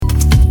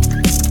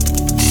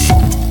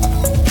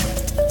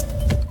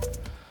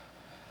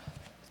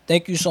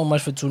Thank you so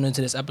much for tuning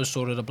into this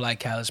episode of the Black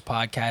Catalyst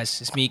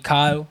Podcast. It's me,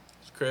 Kyle.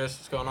 It's Chris.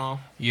 What's going on?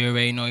 You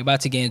already know. You're about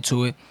to get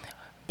into it.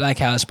 Black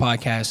Catalyst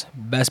Podcast,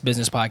 best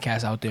business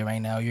podcast out there right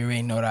now. You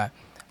already know that.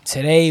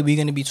 Today, we're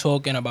going to be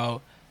talking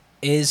about,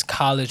 is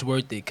college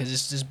worth it? Because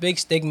it's this big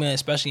stigma,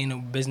 especially in the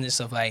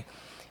business of like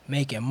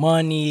making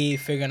money,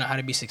 figuring out how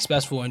to be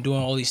successful, and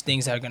doing all these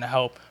things that are going to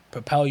help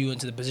propel you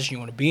into the position you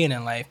want to be in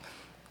life,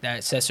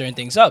 that sets certain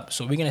things up.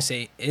 So we're going to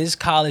say, is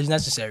college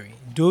necessary?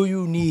 Do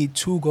you need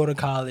to go to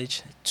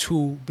college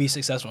to be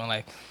successful in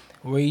life?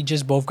 We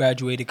just both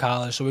graduated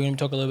college, so we're going to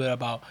talk a little bit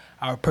about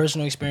our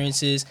personal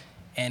experiences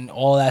and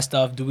all that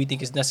stuff. Do we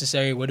think it's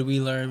necessary? What do we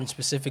learn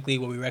specifically?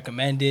 What we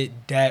recommend it?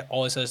 That,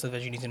 all this other stuff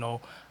that you need to know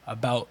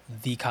about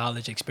the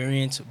college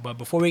experience. But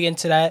before we get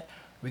into that,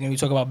 we're going to be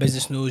talking about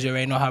business news. You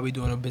already know how we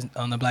do it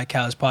on the Black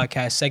Catalyst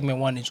Podcast. Segment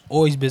 1 is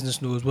always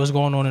business news. What's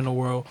going on in the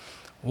world?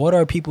 What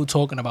are people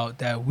talking about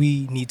that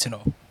we need to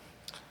know?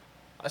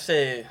 I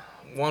say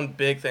one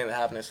big thing that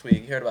happened this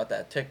week. You heard about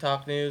that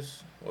TikTok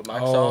news with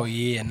Microsoft? Oh,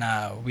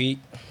 yeah,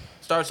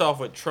 Starts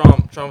off with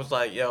Trump. Trump was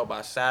like, yo,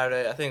 by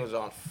Saturday, I think it was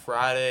on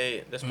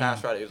Friday, this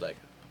past Friday, he was like,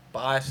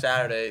 by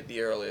Saturday,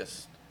 the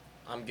earliest,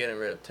 I'm getting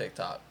rid of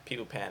TikTok.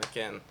 People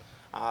panicking.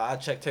 I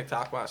check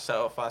TikTok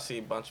myself. I see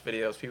a bunch of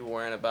videos, people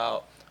worrying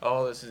about,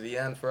 oh, this is the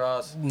end for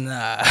us.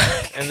 Nah.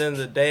 And then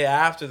the day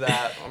after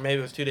that, or maybe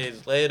it was 2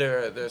 days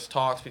later, there's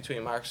talks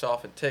between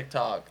Microsoft and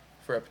TikTok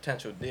for a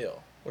potential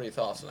deal. What are your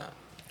thoughts on that?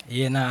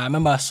 Yeah, I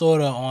remember I saw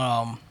it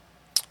on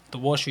the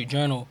Wall Street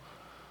Journal.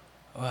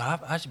 Well,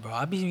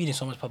 I be reading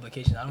so much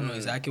publications. I don't know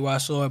exactly where I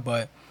saw it,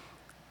 but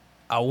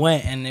I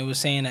went and it was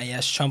saying that,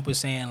 yes, Trump was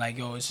saying, like,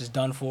 yo, this is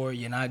done for.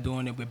 You're not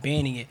doing it. We're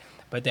banning it.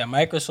 But that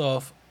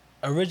Microsoft,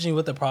 originally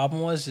what the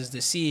problem was is the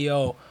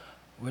CEO,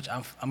 which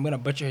I'm going to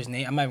butcher his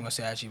name. I'm not even going to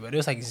say it actually, but it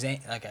was like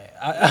Zane.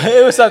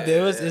 It was something.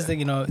 It was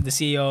the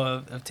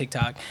CEO of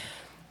TikTok.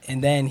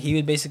 And then he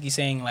was basically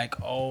saying,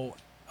 like, oh,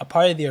 a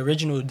part of the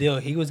original deal,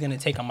 he was going to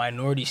take a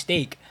minority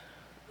stake.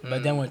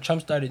 But then when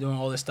Trump started doing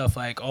all this stuff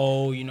like,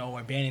 oh,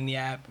 we're banning the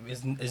app,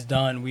 it's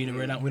done. We don't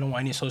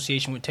want any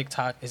association with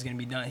TikTok. It's gonna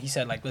be done. He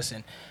said, like,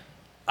 listen,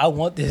 I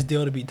want this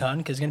deal to be done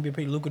because it's gonna be a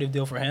pretty lucrative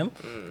deal for him.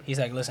 He's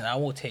like, listen, I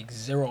will take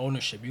zero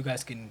ownership. You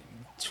guys can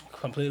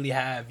completely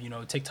have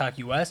TikTok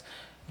US.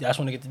 I just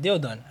want to get the deal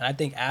done. And I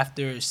think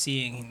after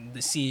seeing the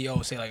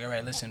CEO say, like, all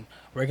right, listen,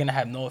 we're gonna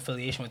have no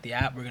affiliation with the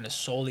app. We're gonna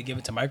solely give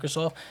it to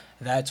Microsoft.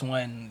 That's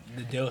when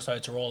the deal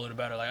started to roll a little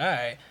better. Like, all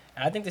right.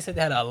 And I think they said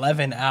they had an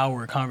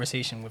 11-hour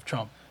conversation with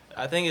Trump.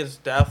 I think it's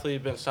definitely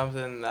been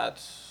something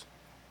that's...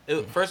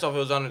 First off, it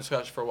was under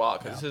discussion for a while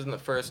because this isn't the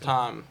first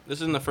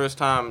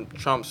time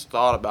Trump's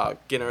thought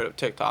about getting rid of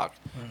TikTok.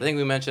 I think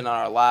we mentioned on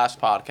our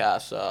last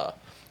podcast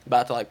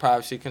about the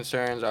privacy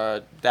concerns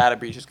or data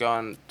breaches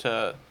going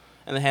in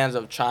the hands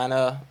of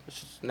China,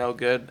 which is no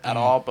good at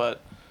all.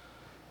 But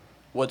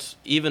what's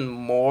even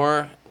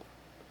more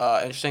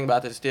interesting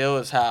about this deal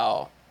is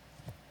how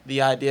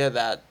the idea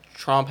that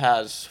Trump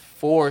has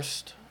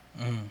forced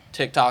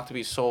TikTok to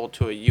be sold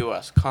to a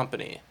U.S.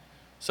 company.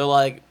 So,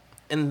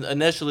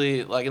 initially,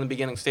 in the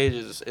beginning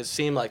stages, it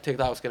seemed like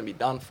TikTok was going to be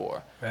done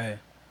for. Right.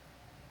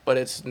 But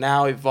it's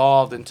now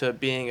evolved into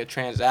being a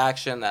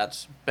transaction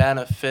that's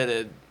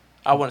benefited,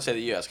 I wouldn't say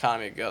the U.S.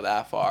 economy would go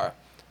that far,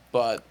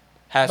 but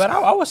has... But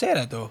I would say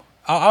that, though.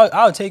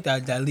 I would take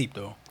that leap,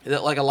 though. A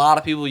lot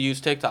of people use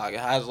TikTok. It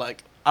has,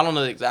 I don't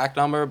know the exact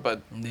number,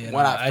 but when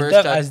I first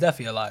checked, it's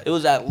definitely a lot. It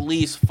was at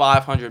least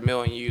 500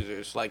 million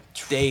users,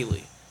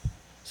 daily.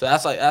 So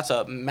that's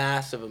a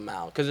massive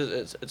amount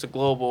because it's a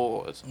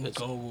global... It's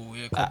global,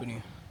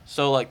 company.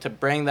 So, to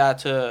bring that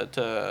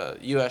to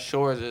U.S.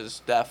 shores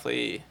is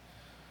definitely,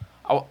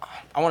 I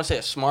want to say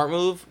a smart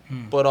move,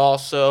 but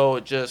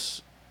also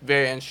just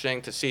very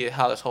interesting to see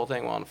how this whole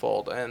thing will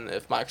unfold. And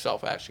if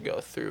Microsoft will actually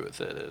go through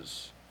with it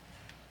is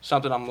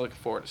something I'm looking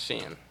forward to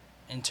seeing.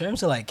 In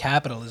terms of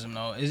capitalism,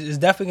 though, it's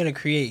definitely going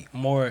to create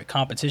more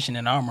competition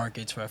in our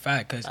markets for a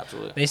fact. Because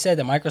they said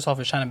that Microsoft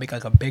is trying to make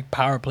a big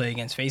power play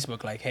against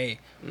Facebook. Like, hey,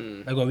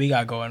 look what we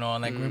got going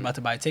on. We're about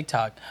to buy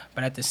TikTok.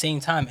 But at the same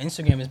time,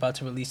 Instagram is about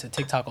to release a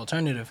TikTok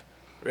alternative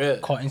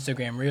called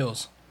Instagram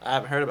Reels. I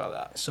haven't heard about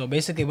that. So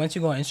basically, once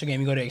you go on Instagram,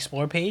 you go to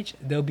Explore page,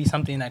 there'll be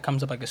something that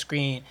comes up like a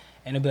screen,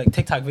 and it'll be like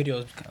TikTok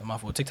videos.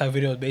 TikTok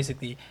videos,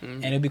 basically,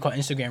 and it'll be called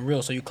Instagram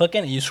Reels. So you click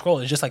in and you scroll.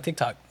 It's just like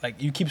TikTok.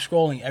 You keep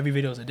scrolling. Every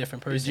video is a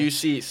different person. Did you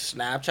see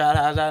Snapchat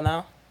has that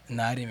now?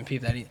 Nah, I didn't even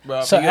peep that either.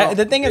 Bro, so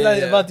the thing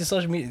is about the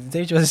social media,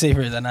 they just say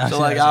first.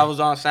 I was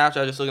on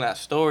Snapchat just looking at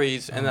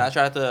stories, and then I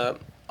tried to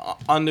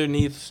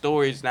underneath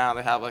stories now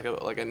they have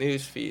like a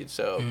news feed,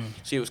 so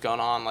see what's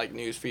going on,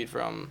 news feed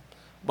from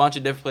a bunch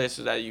of different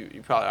places that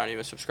you probably aren't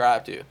even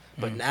subscribed to.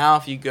 But now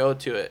if you go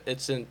to it,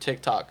 it's in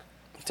TikTok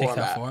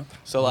format.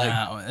 So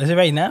is it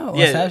right now?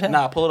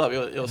 Yeah, pull it up.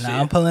 You'll see.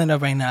 I'm pulling it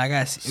up right now. I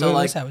got to see. So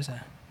what's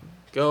that?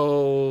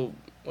 Go.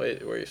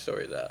 Wait, where your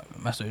story's at?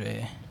 My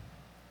story.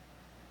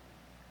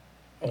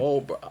 Oh,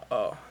 bro.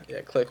 Oh,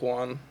 yeah. Click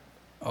one.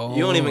 Oh,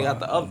 You don't even got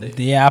the update.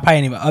 Yeah, I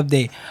probably didn't even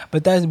update.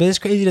 But it's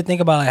crazy to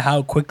think about like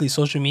how quickly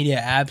social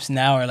media apps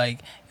now are like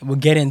will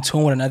get in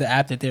tune with another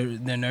app that they're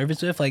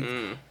nervous with. Like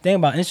think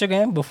about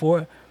Instagram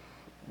before.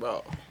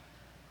 Bro.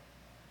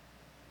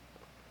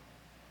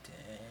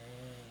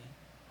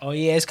 Oh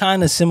yeah, it's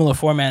kind of similar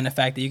format in the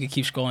fact that you can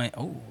keep scrolling.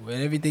 Oh,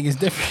 and everything is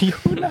different.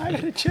 You know, I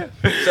gotta chill.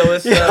 So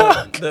it's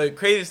the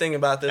craziest thing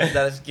about this is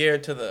that it's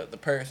geared to the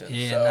person.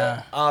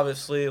 Yeah, so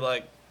obviously,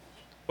 like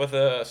with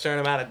a certain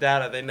amount of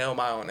data, they know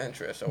my own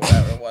interests or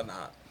whatever and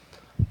whatnot.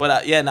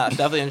 But it's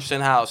definitely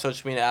interesting how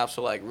social media apps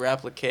will like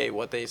replicate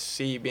what they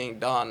see being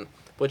done,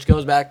 which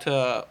goes back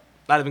to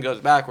not even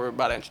goes back. We're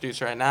about to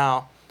introduce right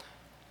now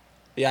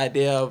the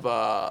idea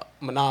of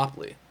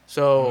monopoly.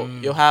 So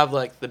you'll have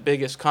like the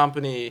biggest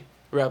company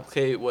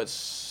replicate what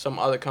some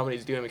other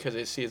company's doing because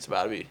they see it's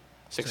about to be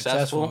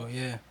successful.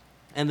 Yeah.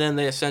 And then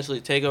they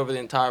essentially take over the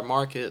entire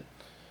market,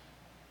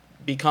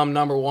 become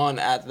number one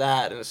at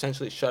that, and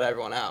essentially shut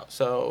everyone out.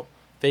 So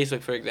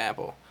Facebook, for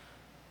example,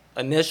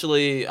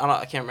 initially,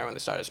 I can't remember when they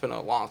started. It's been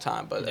a long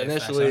time, but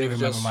initially I it was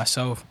remember just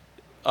myself.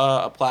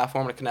 A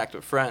platform to connect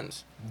with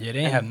friends. Yeah, they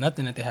didn't have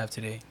nothing that they have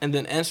today. And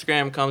then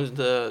Instagram comes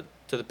into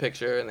the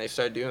picture, and they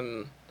start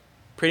doing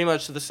pretty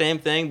much the same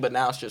thing, but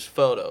now it's just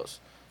photos.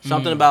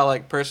 Something about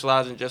like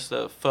personalizing just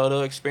the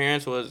photo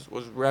experience was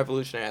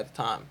revolutionary at the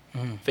time.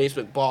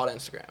 Facebook bought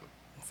Instagram.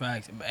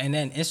 Facts. And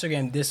then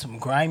Instagram did some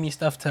grimy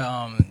stuff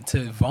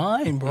to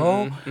Vine,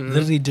 bro.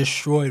 Literally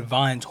destroyed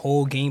Vine's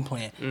whole game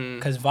plan.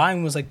 Because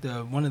Vine was like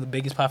one of the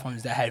biggest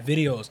platforms that had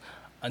videos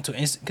until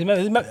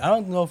I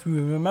don't know if you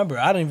remember.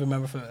 I don't even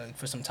remember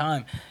for some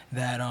time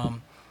that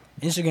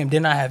Instagram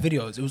did not have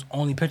videos. It was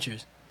only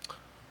pictures.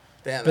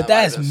 Damn, but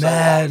that's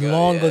mad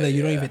long ago that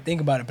you don't even think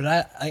about it.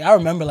 But I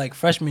remember like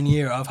freshman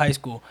year of high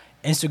school,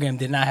 Instagram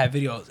did not have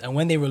videos, and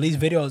when they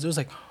released videos, it was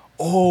like,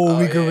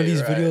 we could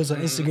release videos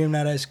on Instagram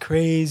now. That's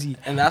crazy.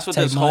 And that's what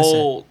this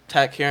whole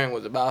tech hearing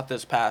was about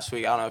this past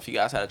week. I don't know if you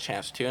guys had a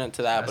chance to tune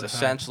into that, but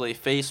essentially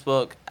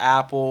Facebook,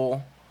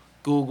 Apple,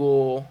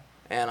 Google,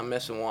 and I'm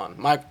missing one.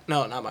 Not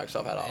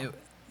Microsoft at all.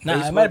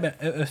 It might have been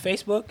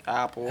Facebook,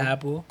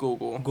 Apple,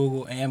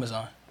 Google, and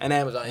Amazon.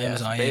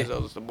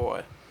 Bezos is the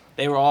boy.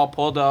 They were all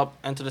pulled up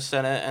into the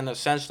Senate, and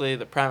essentially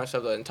the premise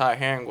of the entire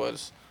hearing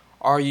was,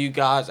 are you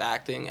guys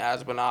acting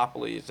as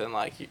monopolies in,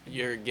 like,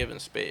 your given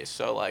space?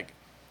 So, like,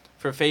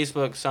 for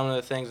Facebook, some of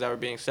the things that were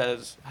being said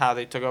is how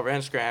they took over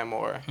Instagram,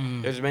 or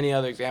there's many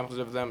other examples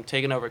of them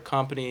taking over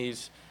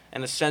companies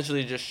and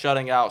essentially just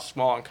shutting out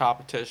small and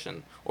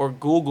competition. Or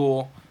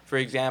Google, for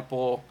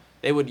example,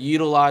 they would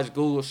utilize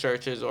Google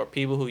searches or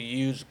people who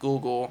use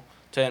Google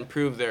to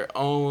improve their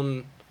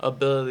own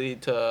ability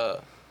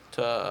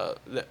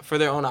for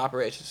their own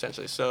operations,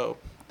 essentially. So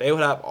they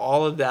would have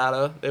all the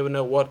data. They would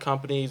know what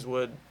companies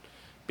would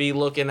be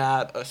looking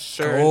at a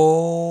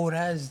certain...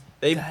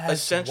 They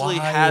essentially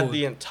had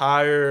the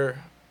entire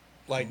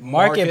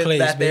marketplace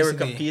that they were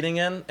competing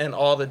in and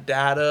all the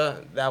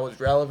data that was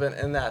relevant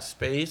in that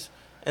space,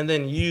 and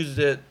then used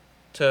it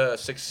to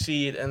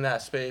succeed in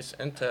that space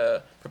and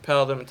to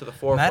propel them into the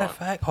forefront. Matter of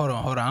fact, hold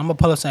on. I'm gonna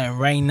pull up something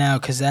right now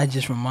because that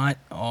just and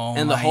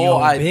the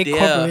whole idea, big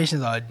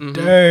corporations are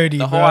dirty.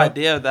 The whole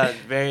idea of that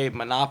is very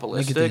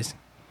monopolistic. Look at this.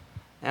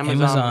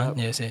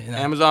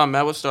 Amazon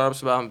met with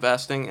startups about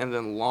investing and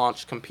then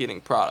launched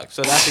competing products.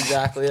 So that's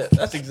exactly it.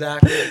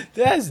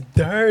 That's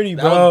dirty,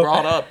 bro. That was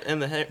brought up in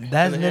the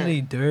That's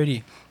literally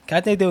dirty.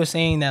 I think they were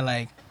saying that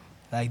like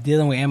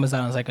dealing with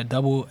Amazon is like a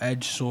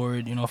double-edged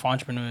sword, you know, for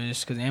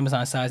entrepreneurs, because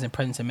Amazon's size and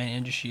presence in many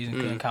industries,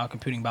 including cloud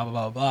computing, blah, blah,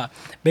 blah, blah.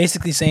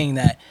 Basically saying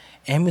that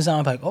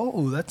Amazon's like,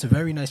 oh, that's a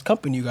very nice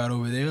company you got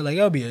over there. Like,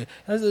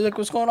 that's like,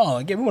 what's going on?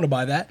 Like, yeah, we want to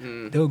buy that.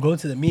 They'll go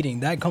to the meeting.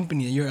 That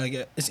company, you're like,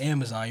 it's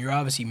Amazon. You're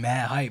obviously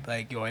mad hype.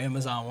 Like,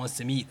 Amazon wants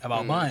to meet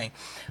about buying.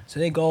 So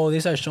they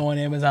start showing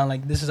Amazon,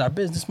 like, this is our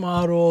business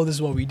model. This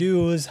is what we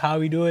do. This is how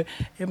we do it.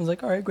 Amazon's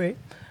like, all right, great.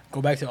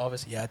 Go back to the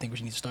office. Yeah, I think we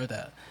should need to start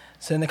that.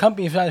 So then the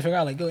company is trying to figure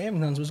out, like,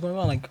 Amazon, what's going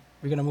on? Like,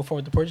 we're going to move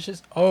forward with the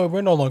purchases? Oh,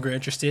 we're no longer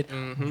interested.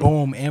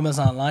 Boom.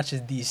 Amazon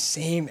launches the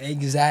same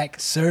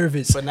exact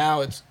service. But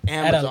now it's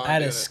Amazon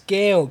at a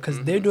scale, because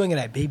they're doing it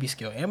at baby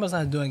scale.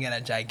 Amazon's doing it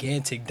at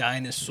gigantic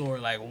dinosaur,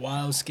 like,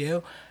 wild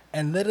scale.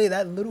 And literally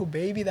that little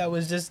baby that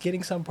was just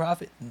getting some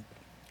profit,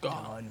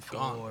 gone,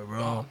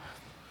 bro.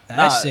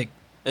 That's sick.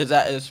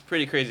 It's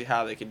pretty crazy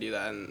how they could do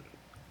that. And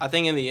I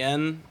think in the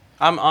end...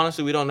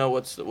 honestly, we don't know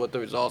what the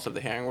results of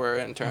the hearing were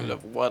in terms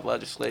of what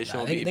legislation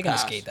will be passed. They're going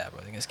to skate that,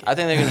 bro. I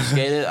think they're going to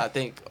skate it. I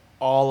think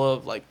all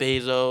of, like,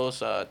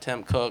 Bezos,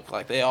 Tim Cook,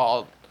 like, they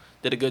all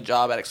did a good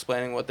job at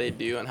explaining what they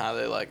do and how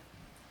they, like,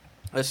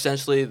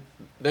 essentially,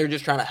 they're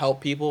just trying to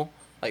help people.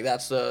 Like,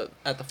 that's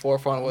at the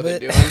forefront of what they're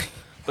doing.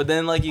 But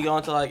then, like, you go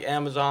into, like,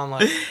 Amazon,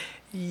 like...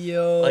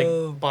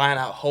 like, buying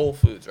out Whole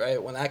Foods,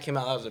 right? When that came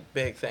out, that was a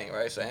big thing,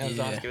 right? So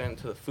Amazon's getting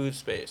into the food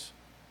space.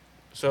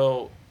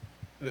 So...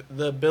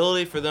 the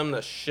ability for them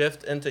to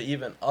shift into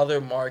even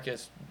other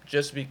markets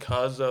just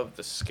because of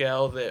the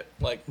scale that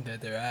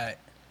they're at,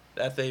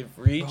 that they've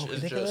reached,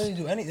 is they just... can really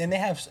do anything. And they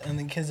have, and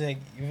because like,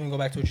 you even go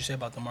back to what you said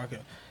about the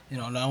market, I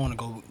don't want to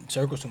go in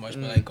circles too much,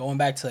 but like going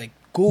back to like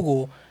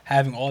Google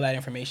having all that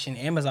information,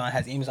 Amazon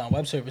has Amazon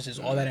Web Services,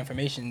 all that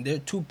information. They're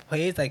two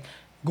plays like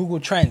Google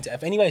Trends.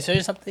 If anybody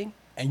searches something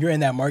and you're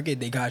in that market,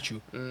 they got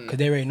you because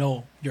they already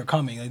know you're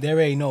coming. Like they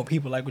already know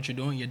people like what you're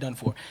doing. You're done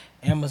for.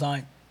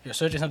 Amazon, you're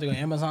searching something on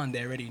Amazon,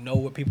 they already know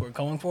what people are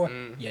going for.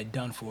 You're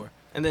done for.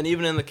 And then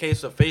even in the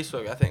case of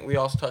Facebook, I think we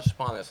also touched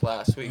upon this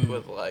last week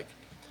with like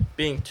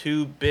being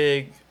too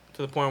big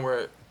to the point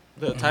where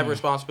the type of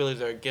responsibilities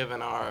that are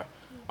given are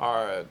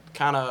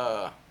kind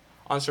of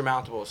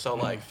unsurmountable. So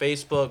like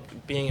Facebook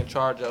being in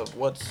charge of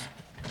what's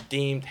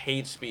deemed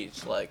hate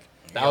speech, like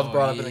that was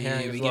brought up in the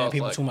hearing as we well. giving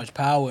people like, too much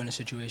power in a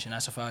situation.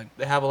 That's a fact.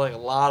 they have like a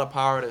lot of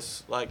power to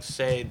like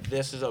say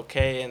this is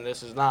okay and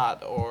this is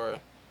not. Or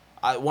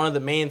one of the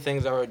main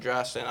things that were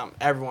addressed, and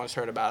everyone's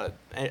heard about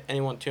it.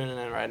 Anyone tuning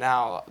in right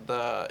now,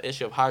 the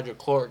issue of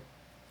hydrochloric.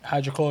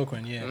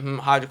 Hydrochloroquine, yeah.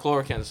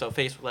 Hydrochloroquine. So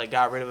Facebook like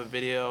got rid of a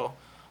video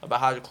about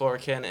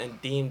hydrochloroquine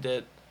and deemed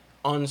it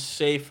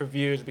unsafe for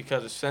viewers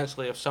because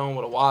essentially if someone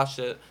would have watched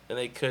it, then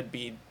they could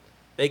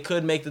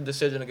make the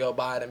decision to go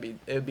buy it and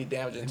it would be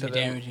damaging to them.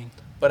 Damaging.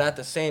 But at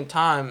the same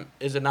time,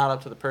 is it not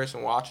up to the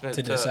person watching it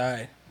to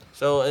decide?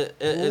 So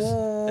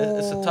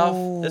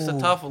it's a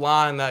tough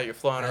line that you're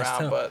flowing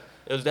around, but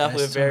it was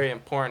definitely a very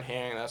important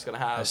hearing that's going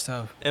to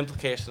have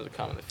implications to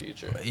come in the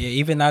future. Yeah,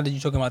 even now that you're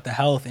talking about the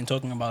health and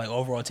talking about like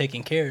overall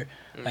taking care,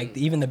 like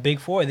even the Big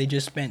Four, they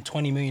just spent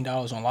 $20 million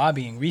on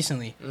lobbying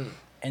recently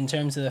in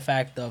terms of the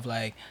fact of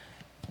like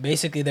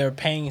basically they're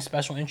paying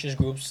special interest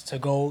groups to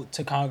go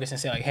to Congress and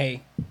say like,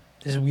 hey,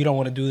 we don't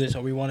want to do this,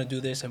 or we want to do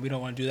this and we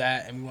don't want to do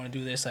that and we want to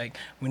do this, like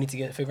we need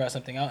to figure out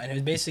something out. And it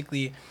was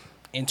basically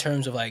in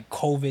terms of like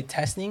COVID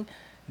testing,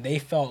 they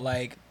felt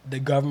like the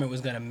government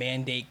was going to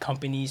mandate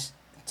companies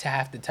to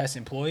have to test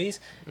employees,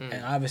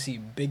 and obviously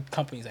big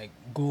companies like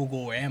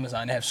Google or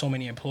Amazon, they have so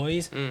many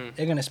employees,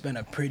 they're gonna spend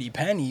a pretty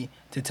penny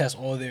to test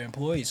all their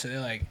employees. So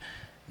they're like,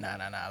 nah.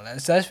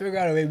 Let's figure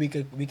out a way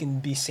we can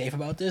be safe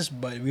about this,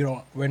 but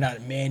we're not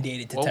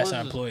mandated to test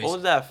our employees. What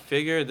was that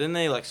figure? Didn't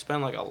they like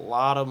spend like a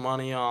lot of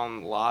money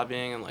on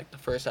lobbying in like the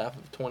first half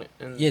of 20?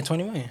 Yeah,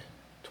 20 million.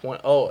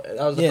 20. Oh, that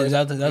was the first.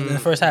 That was the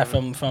first half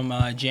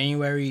from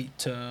January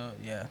to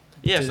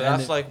Yeah, so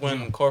that's like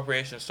when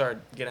corporations start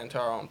getting into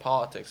our own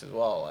politics as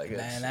well. Like,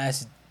 man,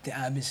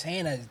 I've been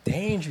saying that's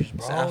dangerous,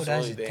 bro.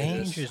 That's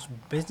dangerous.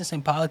 Business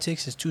and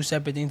politics is two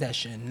separate things that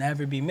should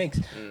never be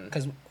mixed.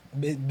 Because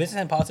business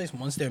and politics,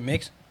 once they're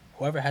mixed,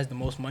 whoever has the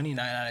most money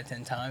 9 out of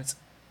 10 times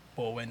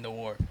will win the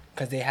war.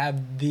 Because they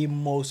have the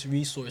most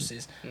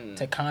resources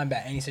to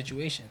combat any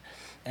situation.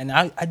 And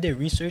I did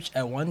research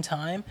at one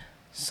time.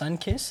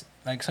 Sunkist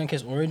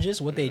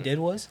Oranges, what they did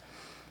was,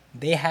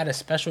 they had a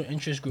special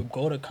interest group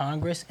go to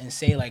Congress and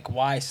say like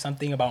why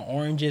something about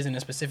oranges in a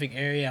specific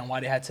area and why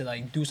they had to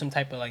like do some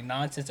type of like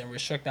nonsense and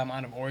restrict the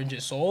amount of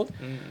oranges sold.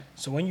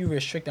 So when you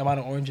restrict the amount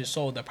of oranges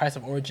sold, the price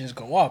of oranges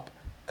go up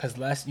because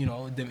less,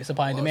 the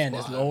supply and demand.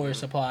 There's lower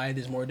supply,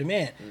 there's more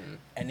demand.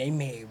 And they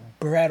made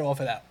bread off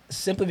of that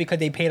simply because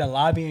they paid a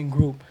lobbying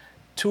group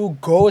to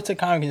go to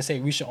Congress and say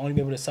we should only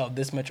be able to sell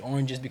this much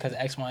oranges because of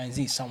X, Y, and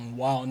Z. Some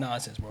wild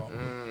nonsense, bro.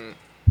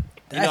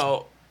 That's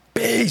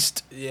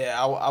beast.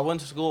 Yeah, I went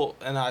to school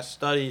and I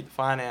studied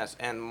finance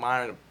and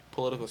minored in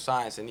political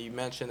science, and you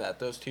mentioned that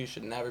those two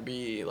should never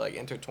be like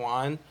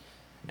intertwined.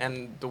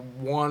 And the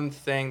one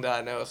thing that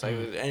I noticed, like,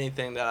 with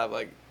anything that I've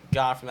like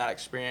got from that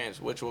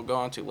experience, which we'll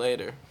go into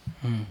later,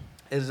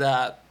 is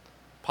that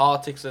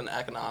politics and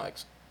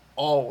economics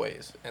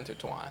always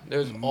intertwine.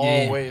 There's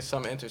always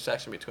some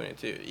intersection between the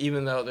two,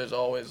 even though there's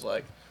always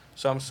like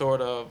some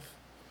sort of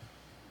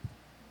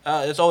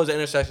it's always an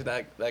intersection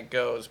that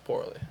goes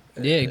poorly.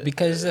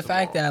 Because the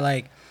fact that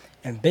like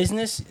in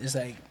business is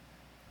like,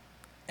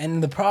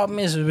 and the problem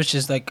is, which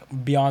is like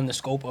beyond the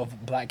scope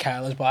of Black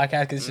Catalyst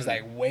podcast, because it's just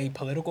like way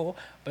political,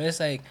 but it's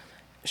like,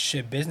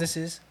 should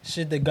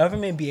the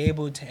government be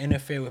able to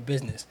interfere with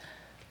business?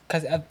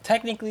 Because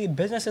technically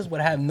businesses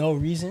would have no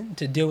reason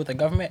to deal with the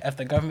government if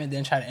the government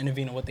didn't try to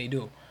intervene in what they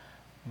do.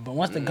 But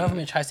once the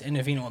government tries to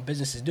intervene in what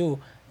businesses do,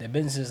 the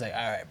business is like,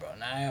 all right, bro,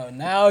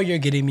 now you're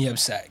getting me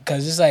upset.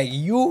 Because it's like,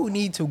 you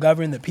need to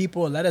govern the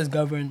people. Let us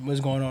govern what's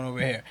going on over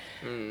here.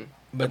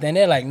 But then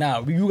they're like, nah,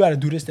 you got to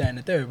do this, that, and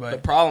the third. But the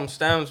problem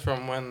stems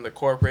from when the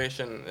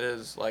corporation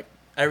is like,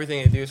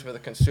 everything they do is for the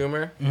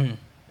consumer. And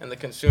the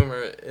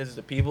consumer is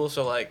the people.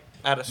 So, like,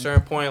 at a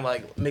certain point,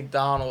 like,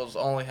 McDonald's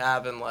only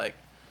having, like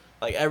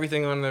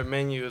everything on their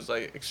menu is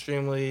like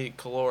extremely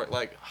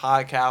like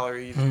high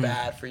calories,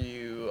 bad for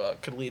you,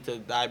 could lead to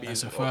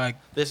diabetes. That's a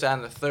fact. This, that,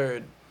 and the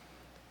third.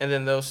 And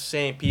then those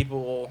same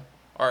people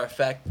are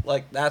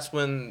that's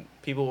when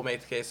people will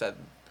make the case that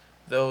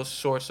those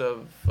sorts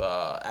of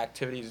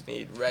activities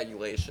need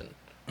regulation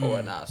or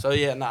whatnot. So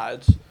yeah,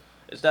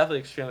 it's definitely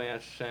extremely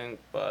interesting,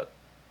 but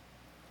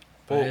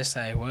it's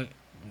like, what?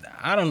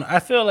 I don't know. I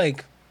feel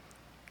like,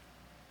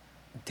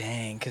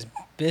 dang, because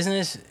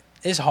business.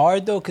 It's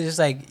hard though, because it's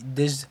like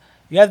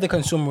you have the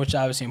consumer, which is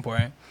obviously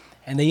important,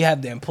 and then you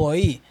have the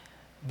employee.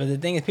 But the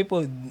thing is,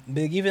 people,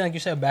 even like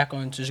you said,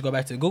 just go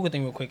back to the Google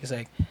thing real quick. It's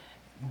like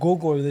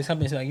Google or this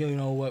company is like, yo, you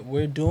know what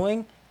we're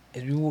doing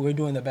is we're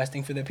doing the best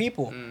thing for the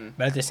people.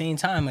 But at the same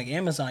time, like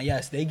Amazon,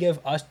 yes, they give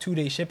us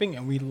 2-day shipping,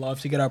 and we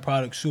love to get our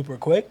products super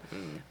quick.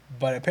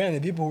 But apparently,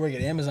 the people who work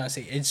at Amazon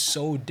say it's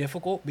so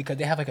difficult because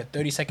they have like a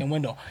 30-second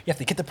window. You have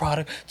to get the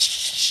product,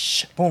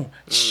 boom,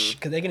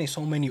 because they're getting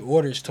so many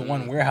orders to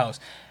one warehouse.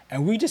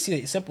 And we just see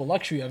the simple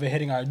luxury of it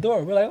hitting our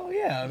door. We're like, oh,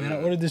 yeah, I mean, I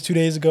ordered this 2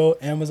 days ago.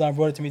 Amazon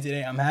brought it to me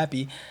today. I'm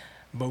happy.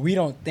 But we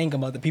don't think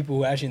about the people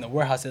who are actually in the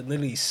warehouse that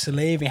literally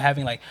slaving,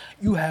 having like,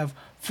 you have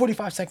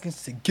 45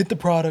 seconds to get the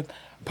product,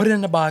 put it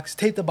in the box,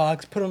 tape the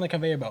box, put it on the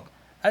conveyor belt.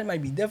 That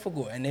might be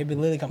difficult. And they've been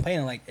literally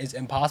complaining like it's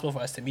impossible for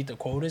us to meet the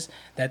quotas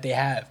that they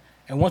have.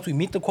 And once we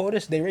meet the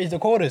quotas, they raise the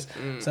quotas.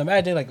 So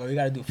imagine like, oh, you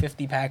got to do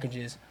 50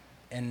 packages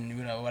in,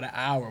 an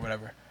hour or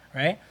whatever,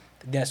 right?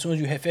 Then as soon as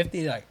you hit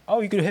 50, like,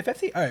 oh, you could hit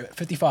 50? All right,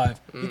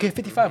 55. You can hit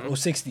 55, oh,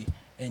 60.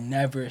 It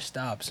never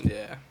stops.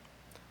 Yeah.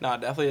 No,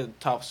 definitely a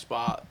tough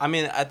spot. I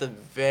mean, at the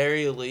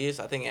very least,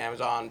 I think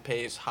Amazon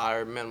pays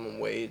higher minimum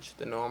wage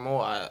than normal.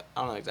 I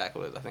don't know exactly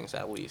what it is. I think it's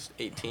at least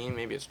 18,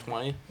 maybe it's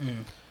 20.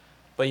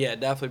 But yeah,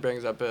 it definitely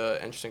brings up an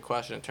interesting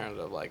question in terms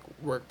of like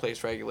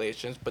workplace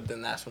regulations. But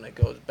then that's when it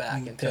goes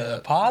back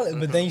into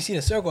But then you see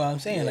the circle. I'm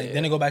saying like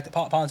then they go back to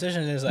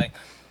politicians. And it's like,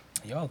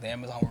 yo, the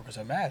Amazon workers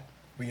are mad.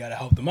 We gotta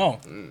help them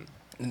out. And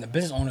the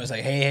business owner is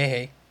like,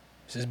 hey,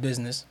 this is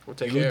business. We'll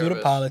take you care do of the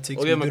it.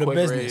 politics. We'll we do the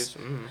business.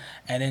 Mm-hmm.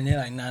 And then they're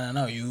like,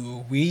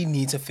 no. We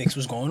need to fix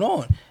what's going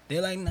on.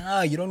 They're like,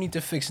 nah, you don't need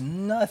to fix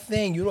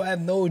nothing. You don't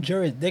have no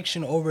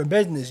jurisdiction over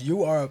business.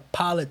 You are a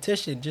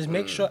politician. Just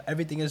make sure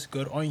everything is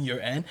good on your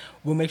end.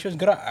 We'll make sure it's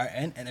good on our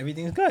end, and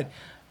everything's good.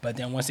 But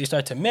then once they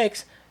start to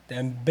mix,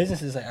 then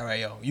business is like, all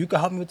right, yo, you can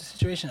help me with the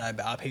situation.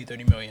 I'll pay you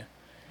 $30 million.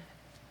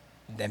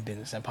 Then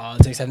business and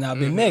politics have now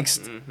been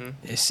mixed.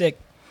 It's sick.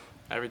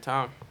 Every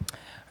time.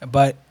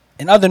 But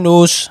in other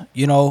news,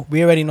 we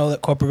already know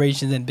that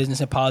corporations and business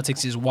and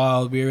politics is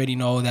wild. We already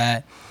know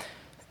that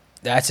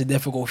that's a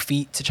difficult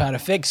feat to try to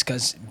fix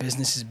because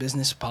business is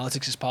business,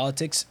 politics is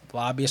politics,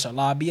 lobbyists are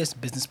lobbyists,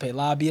 business pay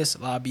lobbyists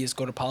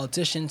go to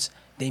politicians,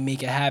 they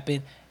make it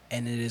happen,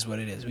 and it is what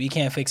it is. We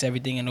can't fix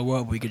everything in the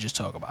world, but we could just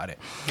talk about it.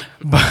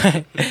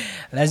 But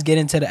let's get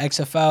into the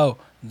XFL,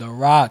 The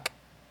Rock,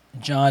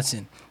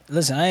 Johnson.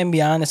 Listen, I ain't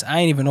be honest, I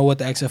didn't even know what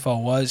the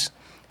XFL was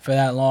for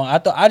that long.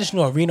 I just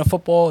knew arena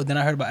football, then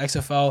I heard about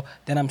XFL,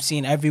 then I'm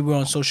seeing everywhere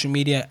on social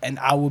media, and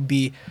I would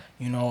be,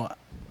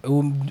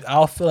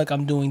 I'll feel like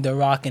I'm doing The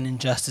Rock an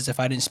injustice if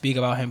I didn't speak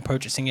about him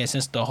purchasing it,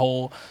 since the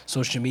whole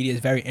social media is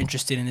very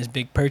interested in this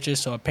big purchase.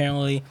 So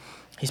apparently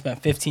he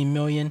spent $15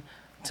 million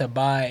to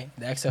buy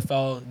the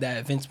XFL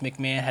that Vince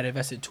McMahon had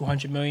invested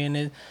 $200 million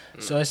in.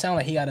 So it sounded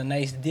like he got a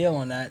nice deal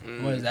on that.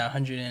 What is that,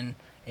 $185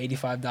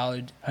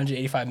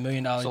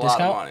 million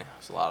discount?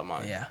 It's a lot of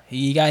money. Yeah,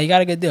 he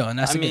got a good deal, and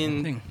that's a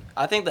good thing.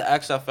 I think the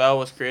XFL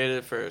was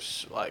created for,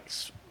 like,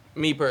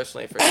 me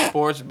personally, for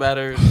sports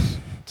bettors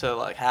to,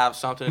 like, have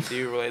something to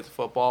do related to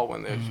football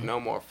when there's no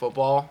more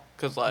football.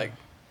 Because, like,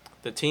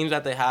 the teams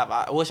that they have,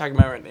 I wish I could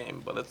remember a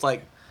name, but it's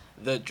like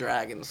the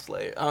Dragon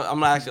Slayer.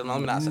 I'm not actually. Let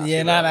me not sound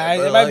it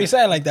might be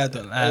something like that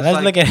though.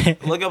 Let's look at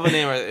it. Look up a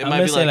name. It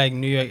might be say like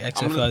New York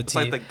XFL it's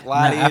like the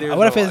Gladiators.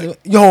 What if it's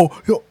yo?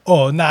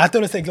 Oh nah, I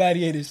thought it said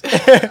Gladiators.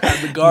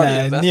 The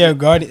Guardians. New York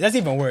Guardians. That's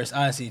even worse,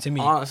 honestly, to me.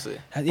 That's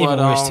even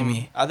worse to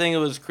me. I think it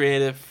was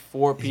created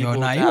for people. You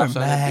were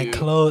mad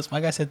close.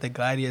 My guy said the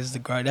Gladiators, the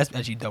Guardians. That's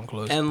actually dumb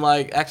close. And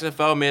like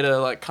XFL made a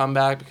like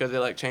comeback because they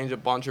like changed a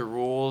bunch of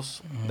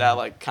rules that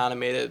like kind of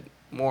made it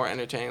more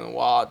entertaining to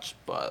watch,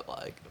 but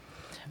like.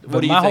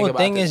 But my whole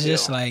thing is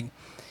just like,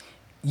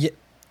 yeah,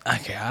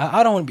 okay,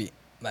 I don't want to be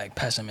like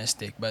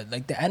pessimistic, but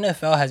like the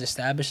NFL has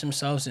established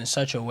themselves in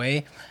such a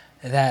way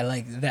that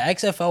like the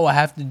XFL will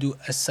have to do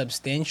a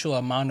substantial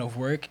amount of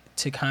work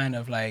to kind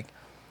of like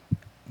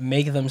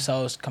make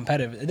themselves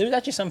competitive. There's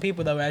actually some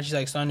people that were actually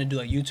like starting to do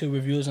like YouTube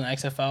reviews on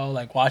XFL,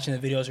 like watching the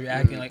videos,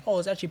 reacting like, oh,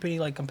 it's actually pretty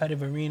like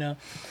competitive arena,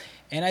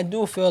 and I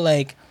do feel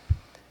like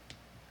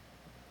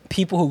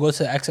people who go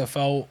to the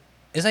XFL.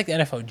 It's like the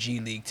NFL G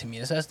League to me.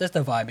 That's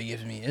the vibe it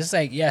gives me. It's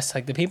like, yes,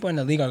 like the people in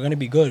the league are going to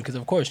be good because,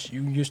 of course,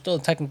 you're still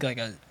technically like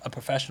a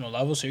professional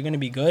level, so you're going to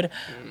be good,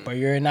 but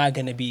you're not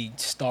going to be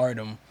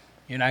stardom.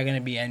 You're not going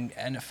to be in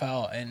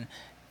NFL. And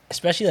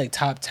especially like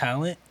top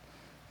talent,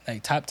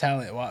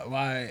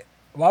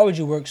 why would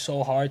you work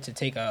so hard to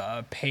take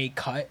a pay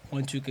cut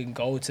once you can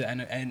go to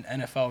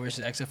NFL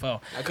versus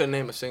XFL? I couldn't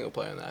name a single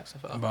player in the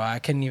XFL. Bro, I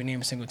couldn't even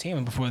name a single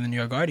team before the New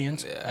York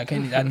Guardians. Yeah. I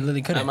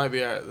literally couldn't. That might be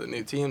the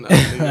new team,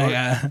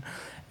 though.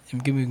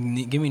 Give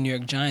me New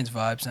York Giants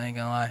vibes, I ain't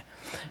gonna lie.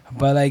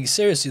 But, like,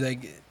 seriously,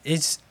 like,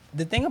 it's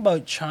the thing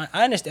about trying.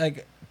 I understand,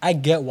 like, I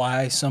get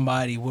why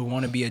somebody would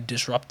want to be a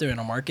disruptor in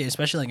a market,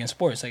 especially, like, in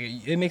sports. Like,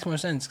 it makes more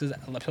sense because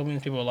so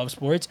many people love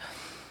sports.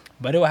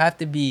 But it would have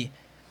to be,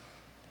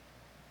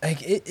 like,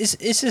 it's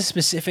a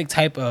specific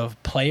type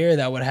of player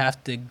that would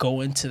have to go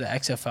into the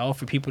XFL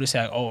for people to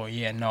say, like, oh,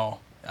 yeah, no,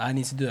 I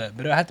need to do that.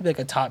 But it would have to be, like,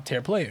 a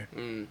top-tier player.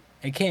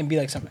 It can't be,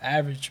 like, some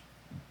average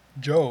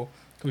Joe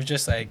who's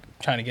just, like,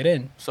 trying to get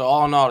in. So,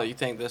 all in all, do you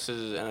think this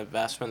is an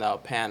investment that will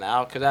pan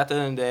out? Because at the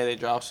end of the day, they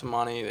drop some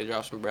money, they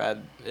drop some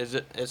bread.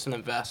 It's an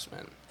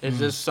investment. Is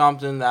this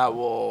something that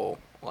will,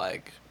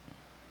 like,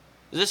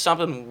 is this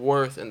something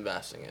worth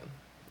investing in?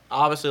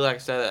 Obviously, like I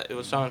said, it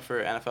was something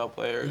for NFL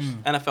players,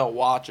 NFL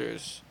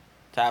watchers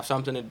to have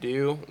something to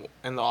do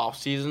in the off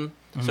season.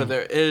 So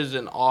there is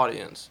an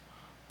audience.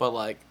 But,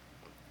 like,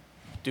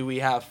 do we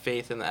have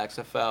faith in the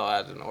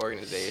XFL as an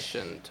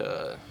organization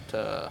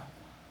to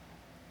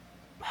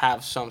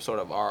have some sort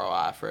of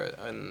ROI for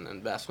an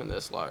investment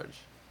this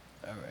large?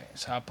 All right.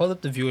 So I pulled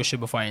up the viewership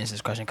before I answer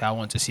this question because I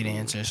want to see the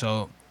answer.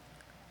 So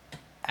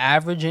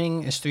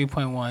averaging is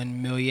 3.1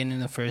 million in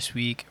the first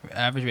week.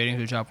 Average ratings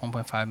will drop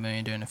 1.5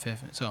 million during the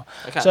fifth. So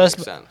that kind of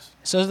makes sense.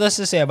 So let's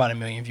just say about 1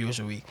 million viewers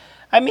a week.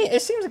 I mean,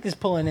 it seems like it's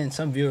pulling in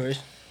some viewers.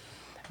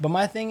 But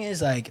my thing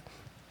is, like,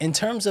 in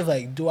terms of,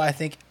 like, do I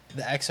think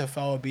the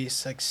XFL will be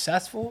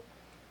successful?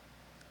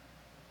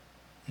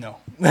 No.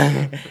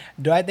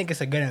 Do I think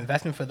it's a good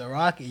investment for The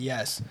Rock?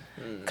 Yes.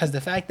 Because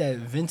the fact that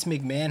Vince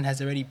McMahon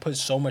has already put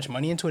so much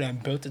money into it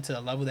and built it to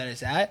the level that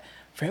it's at,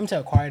 for him to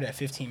acquire it at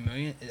 $15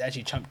 million is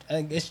actually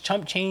it's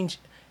chump change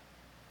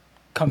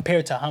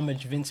compared to how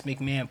much Vince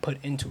McMahon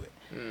put into it.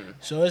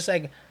 So it's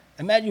like,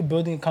 imagine you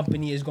building a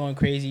company, is going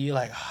crazy. You're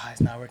like,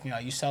 it's not working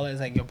out. You sell it,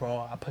 it's like, yo,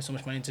 bro, I put so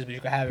much money into this, but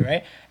you can have it,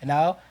 right? And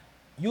now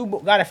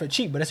you got it for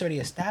cheap, but it's already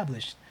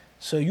established.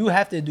 So you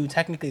have to do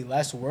technically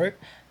less work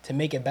to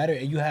make it better.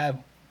 And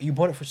you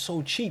bought it for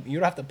so cheap. You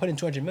don't have to put in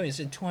 $200 million. It's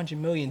 $200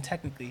 million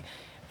technically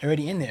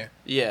already in there.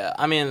 Yeah,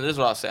 I mean, this is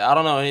what I'll say. I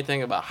don't know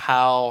anything about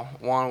how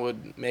one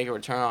would make a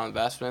return on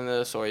investment in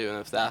this, or even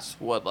if that's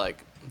what,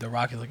 like, The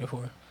Rock is looking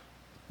for.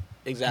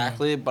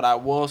 Exactly, but I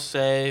will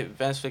say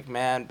Vince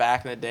McMahon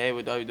back in the day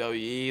with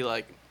WWE,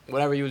 like,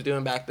 whatever he was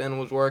doing back then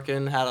was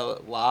working. Had a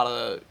lot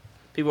of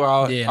people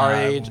our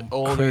age,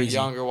 older, crazy.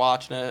 Younger,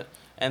 watching it.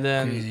 And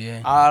then Crazy,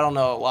 I don't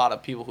know a lot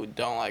of people who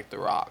don't like The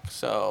Rock,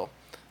 so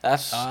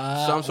that's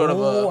some sort of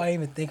a. I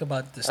didn't even think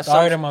about the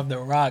stardom of The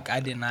Rock.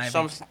 I did not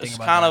even think about It's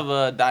that. kind of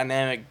a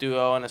dynamic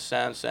duo in a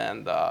sense,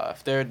 and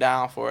if they're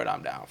down for it,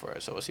 I'm down for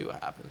it. So we'll see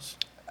what happens.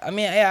 I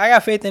mean, I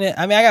got faith in it.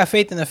 I mean, I got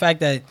faith in the fact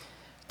that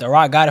The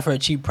Rock got it for a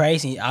cheap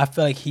price, and I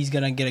feel like he's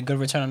going to get a good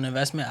return on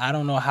investment. I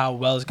don't know how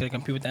well it's going to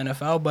compete with the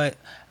NFL, but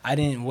I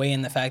didn't weigh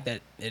in the fact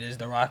that it is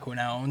The Rock who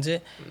now owns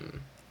it.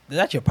 It's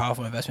actually a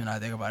powerful investment now I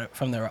think about it.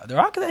 From The Rock. The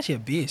Rock is actually a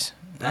beast.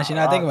 Actually,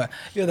 now I think about it.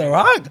 Yo, The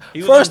Rock,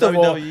 first of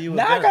all,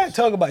 now I got to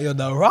talk about,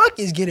 The Rock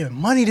is getting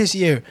money this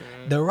year.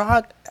 The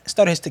Rock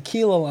started his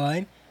tequila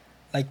line,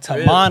 like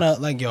Tamana.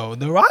 Really? Like,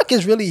 The Rock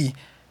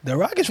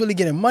is really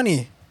getting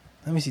money.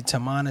 Let me see,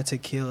 Tamana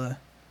Tequila.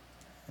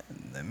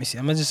 Let me see.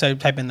 I'm going to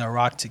just type in The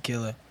Rock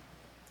Tequila.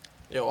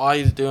 Yo, while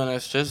he's doing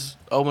this, just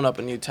open up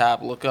a new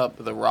tab, look up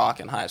The Rock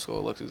in high school.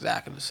 It looks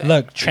exactly the same.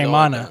 Look,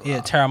 Tremana.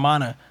 Yeah,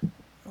 Terramana.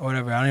 Or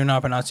whatever. I don't even know how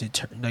to pronounce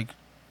it.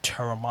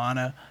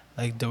 Terramana.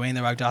 Like Dwayne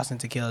The Rock Johnson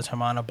Tequila,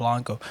 Terramana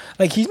Blanco.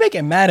 Like, he's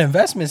making mad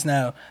investments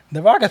now.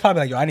 The Rock is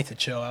probably like, yo, I need to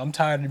chill. I'm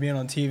tired of being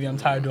on TV. I'm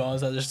tired of doing all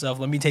this other stuff.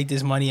 Let me take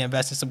this money and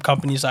invest in some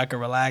companies so I can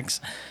relax.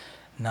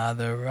 Nah,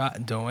 The Rock,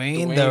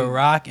 Dwayne The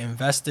Rock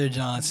Investor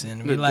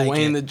Johnson. We like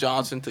Dwayne The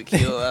Johnson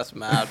Tequila. That's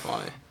mad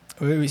funny.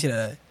 Where we see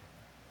that?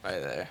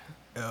 Right there.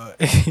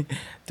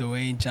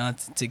 Dwayne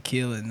Johnson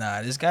Tequila.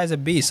 Nah, this guy's a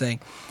beast.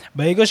 Like,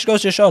 but it goes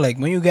to show, like,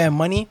 when you get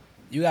money,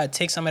 you gotta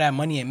take some of that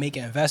money and make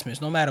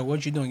investments. No matter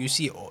what you're doing, you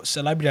see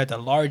celebrity at the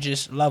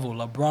largest level.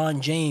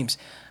 LeBron James.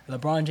 I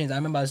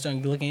remember I was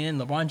looking in.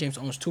 LeBron James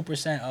owns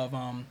 2% of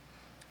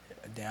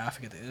I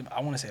forget. I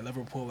want to say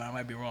Liverpool, but I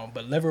might be wrong.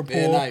 But Liverpool.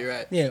 Yeah, no, you're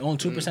right. Yeah,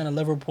 owns 2% of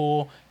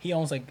Liverpool. He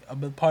owns like a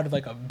part of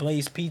like a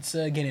Blaze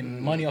Pizza,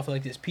 getting money off of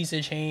like this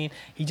pizza chain.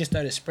 He just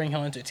started Spring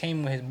Hill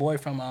Entertainment with his boy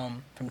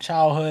from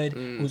childhood,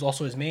 who's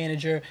also his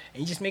manager. And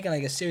he's just making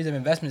like a series of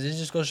investments. It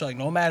just goes to show, like,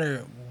 no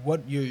matter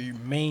what your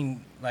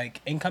main like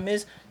income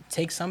is,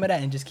 take some of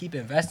that and just keep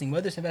investing.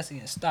 Whether it's investing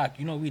in stock,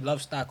 we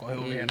love stock over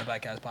here on the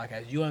Black Cats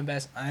Podcast. You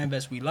invest, I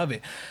invest, we love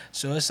it.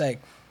 So it's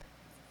like,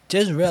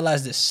 just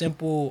realize the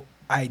simple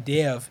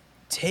idea of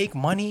take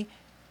money,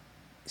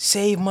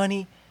 save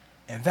money,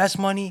 invest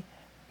money,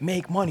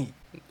 make money.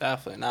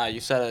 Definitely. Nah, you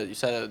said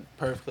it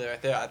perfectly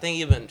right there. I think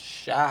even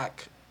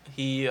Shaq,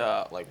 he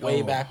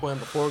way back when,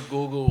 before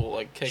Google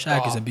kicked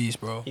off. Shaq is a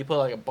beast, bro. He put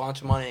a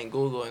bunch of money in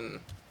Google, and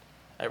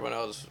everyone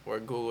knows where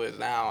Google is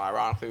now.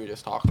 Ironically, we were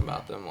just talking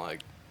about them.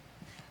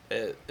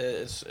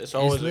 It's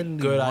always a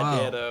good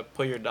idea to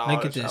put your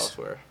dollars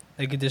elsewhere.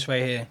 Look at this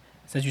right here.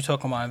 Since you're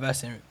talking about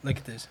investing, look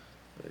at this.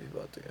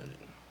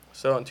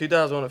 So in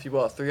 2001, if you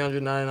bought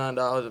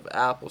 $399 of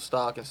Apple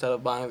stock instead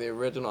of buying the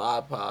original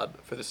iPod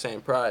for the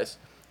same price,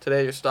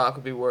 today your stock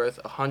would be worth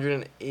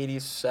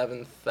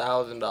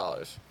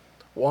 $187,000.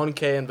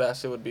 1K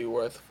invested would be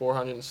worth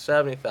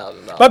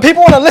 $470,000. But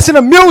people want to listen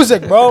to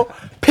music, bro.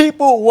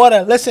 People want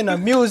to listen to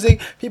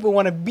music. People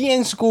want to be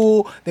in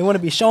school. They want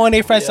to be showing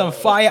their friends some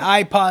fire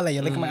iPod.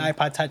 Like, look at my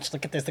iPod Touch.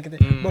 Look at this.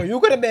 Bro, you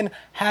could have been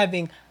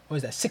having... What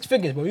is that? 6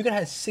 figures, bro. You could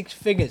have 6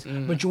 figures,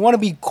 but you want to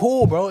be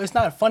cool, bro. It's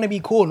not fun to be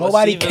cool.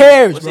 Nobody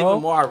cares, bro. What's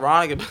even more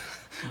ironic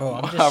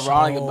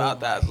about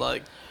that is,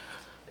 like,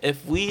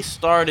 if we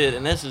started,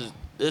 and this is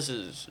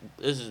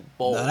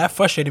bold. No, that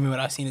frustrated me when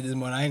I seen it this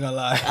morning. I ain't gonna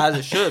lie. As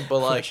it should, but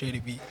like,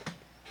 frustrated me.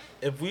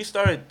 if we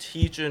started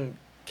teaching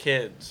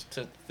kids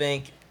to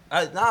think,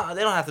 they don't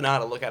have to know how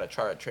to look at a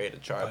chart, trade a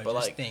chart, but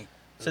like think.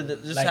 So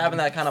just like, having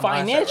that kind of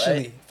financially,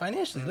 mindset, right?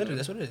 Financially, literally,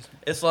 that's what it is.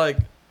 It's like,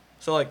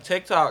 so like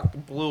TikTok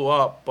blew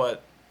up,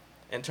 but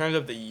in terms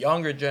of the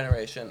younger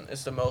generation,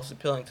 it's the most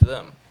appealing to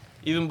them.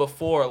 Even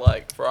before,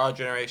 like, for our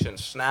generation,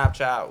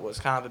 Snapchat was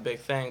kind of a big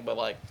thing, but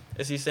like,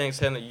 it's these things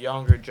hitting the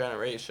younger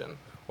generation.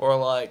 Or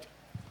like,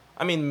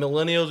 I mean,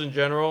 millennials in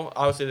general,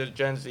 obviously there's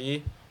Gen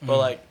Z, but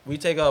like, we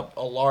take up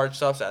a large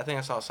subset. I think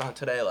I saw something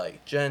today,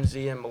 like, Gen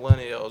Z and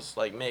millennials,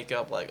 like, make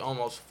up like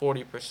almost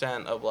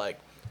 40% of like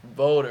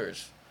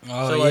voters.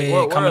 Oh, so like,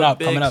 we're coming a up,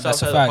 big coming up.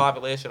 That's subset a of the fact.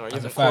 population, or That's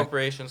even a fact.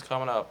 corporations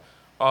coming up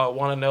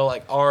want to know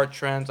like our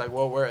trends, like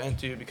what we're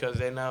into, because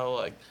they know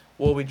like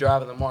we'll be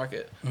driving the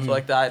market. So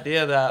like the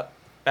idea that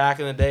back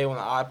in the day when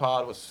the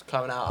iPod was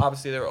coming out,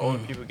 obviously there were older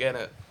people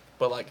getting it,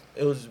 but like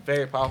it was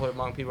very popular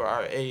among people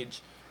our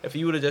age. If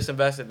you would have just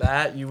invested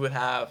that, you would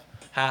have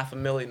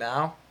 $500,000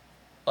 now.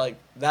 Like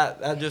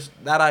that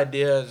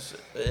idea is,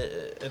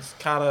 it's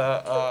kind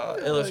of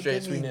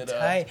illustrates we need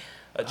a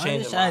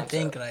change in mindset. I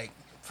think like,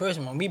 first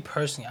of all, me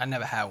personally, I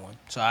never had one,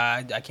 so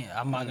I can't.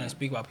 I'm not gonna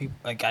speak about people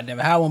like I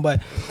never had one,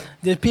 but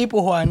there's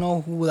people who I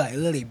know who like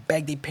literally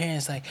beg their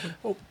parents like,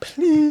 oh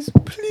please,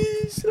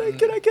 like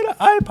can I get an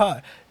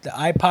iPod? The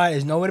iPod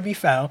is nowhere to be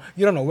found.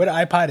 You don't know where the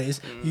iPod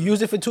is. You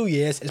used it for 2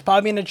 years. It's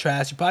probably in the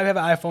trash. You probably have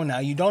an iPhone now.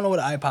 You don't know what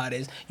an iPod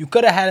is. You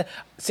could have had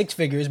 6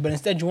 figures, but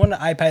instead you want an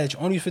iPad that you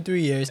only use for 3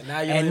 years,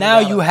 and now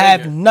you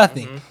have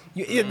nothing.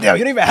 You don't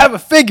even have a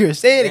figure.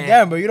 Say it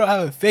again, bro. You don't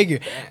have a figure.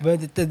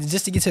 But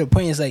just to get to the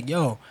point, it's like,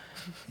 yo,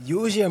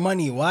 use your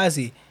money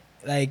wisely.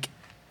 Like,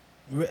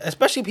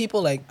 especially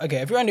people like,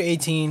 okay, if you're under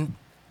 18,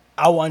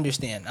 I will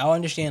understand.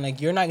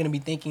 Like, you're not going to be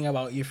thinking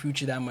about your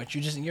future that much.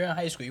 You're in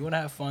high school. You want to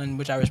have fun,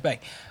 which I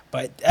respect.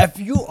 But if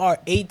you are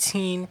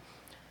 18,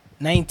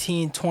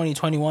 19, 20,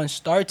 21,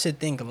 start to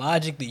think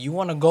logically. You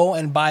want to go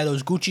and buy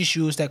those Gucci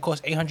shoes that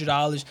cost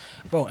 $800.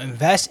 Bro,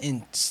 invest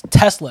in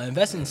Tesla.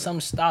 Invest in some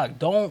stock.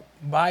 Don't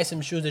buy some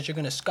shoes that you're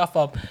going to scuff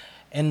up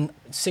in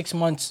 6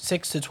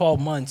 to 12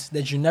 months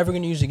that you're never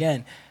going to use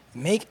again.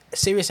 Make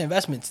serious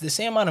investments. The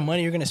same amount of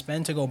money you're going to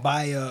spend to go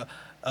buy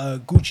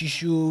Gucci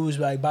shoes,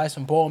 like buy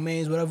some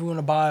Balmains, whatever you want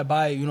to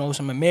buy, you know,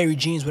 some Mary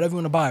jeans, whatever you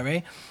want to buy,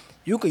 right?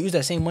 You could use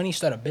that same money to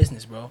start a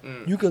business, bro.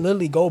 You could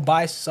literally go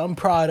buy some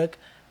product,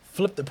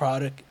 flip the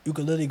product. You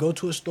could literally go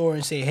to a store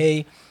and say,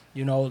 hey,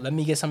 you know, let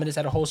me get some of this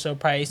at a wholesale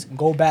price,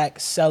 go back,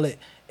 sell it.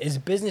 It's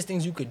business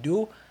things you could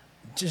do.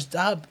 Just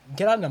stop,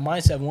 get out of the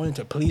mindset of wanting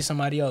to please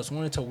somebody else,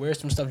 wanting to wear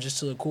some stuff just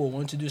to look cool,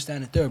 wanting to do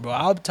stand and third, bro.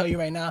 I'll tell you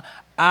right now,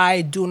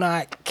 I do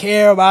not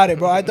care about it,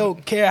 bro. I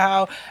don't care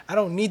how, I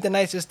don't need the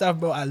nicest stuff,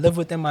 bro. I live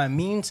within my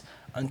means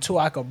until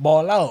I could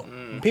ball out.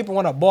 People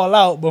want to ball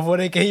out before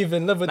they can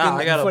even live within,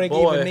 before they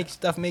can even make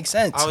stuff make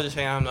sense. I was just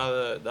hanging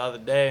out the other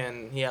day,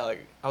 and he had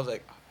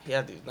he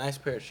had these nice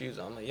pair of shoes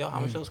on. I'm like, yo, how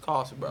much those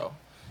cost, bro?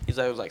 He's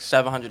like, it was like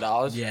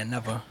 $700. Yeah,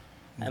 never.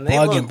 And they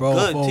look bro,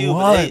 good for too, what,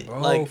 but they,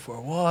 bro? like,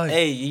 For what?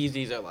 Hey,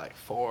 Yeezys are like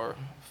 4,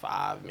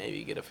 5, maybe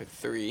you get it for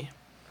 3.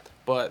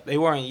 But they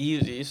weren't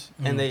Yeezys,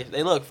 and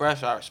they look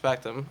fresh. I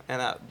respect them,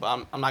 and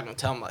I'm not gonna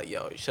tell them like,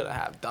 yo, you shouldn't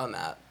have done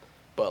that.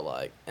 But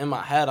like in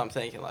my head, I'm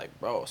thinking like,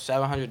 bro,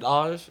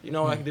 $700. You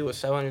know what I can do with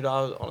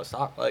 $700 on a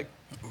stock? Like,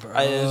 bro,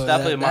 it's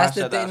definitely a mindset. That's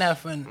the thing that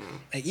fun.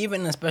 Like,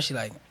 even especially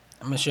like,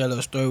 I'm gonna share a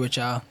little story with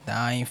y'all that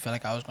I ain't feel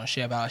like I was gonna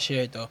share, but I'll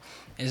share it though.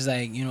 It's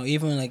like, you know,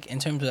 even like in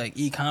terms of like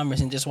e-commerce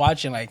and just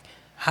watching like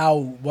how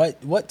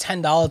what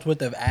 $10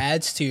 worth of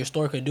ads to your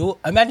store could do.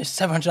 Imagine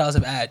 $700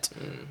 of ads,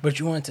 but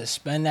you want to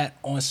spend that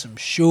on some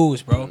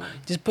shoes, bro.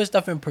 Just put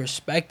stuff in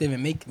perspective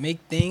and make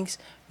things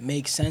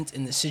make sense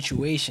in the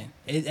situation.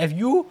 If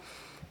you,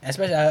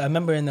 especially, I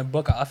remember in the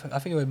book, I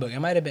forget what book it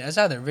might have been. It's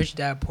either Rich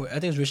Dad Poor. I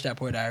think it was Rich Dad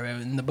Poor Dad. I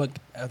read in the book.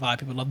 A lot of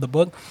people love the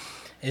book.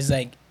 It's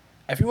like,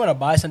 if you want to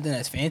buy something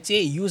that's fancy,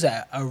 use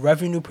a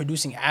revenue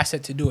producing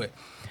asset to do it.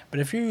 But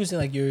if you're using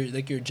like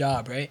your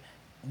job, right?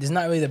 It's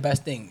not really the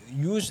best thing.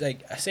 Use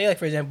like, say like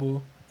for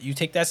example, you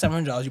take that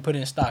 $700, you put it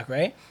in stock,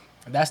 right?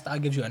 And that stock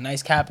gives you a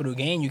nice capital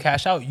gain. You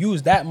cash out,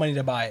 use that money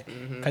to buy it,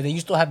 because then you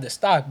still have the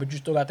stock, but you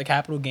still got the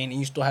capital gain, and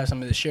you still have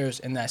some of the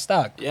shares in that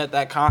stock. Yeah,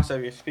 that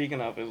concept you're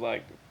speaking of is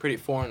like pretty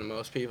foreign to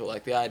most people.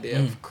 Like the idea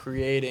of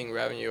creating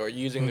revenue or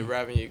using the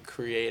revenue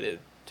created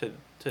to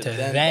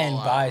then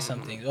buy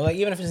something. Or like,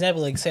 even if, for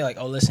example, like say like,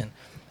 oh listen,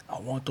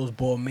 I want those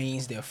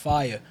Balmains, they're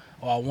fire.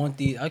 Or I want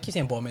these, I keep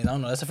saying Balmains, I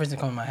don't know, that's the first thing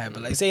that comes in my head.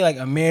 But like, say like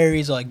a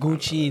Mary's or like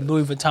Gucci,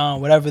 Louis Vuitton,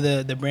 whatever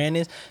the brand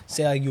is,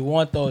 say like you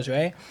want those,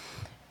 right?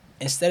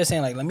 Instead of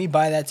saying like, let me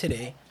buy that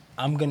today,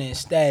 I'm going to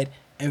instead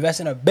invest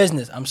in a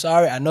business. I'm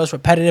sorry, I know it's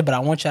repetitive, but I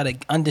want y'all to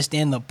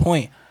understand the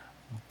point.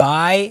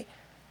 Buy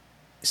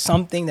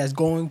something that's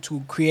going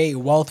to create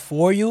wealth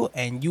for you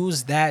and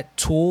use that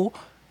tool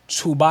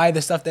to buy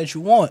the stuff that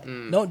you want.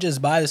 Don't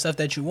just buy the stuff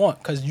that you want,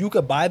 because you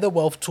could buy the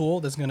wealth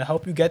tool that's going to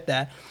help you get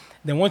that.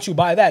 Then once you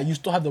buy that, you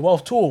still have the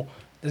wealth tool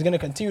that's going to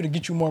continue to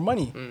get you more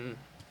money.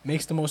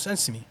 Makes the most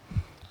sense to me.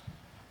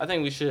 I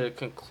think we should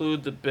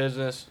conclude the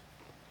business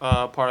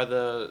part of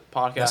the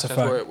podcast That's a since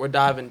fact. we're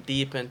diving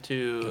deep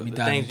into We the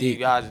diving things you deep.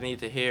 guys need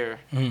to hear,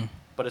 Mm.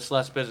 but it's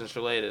less business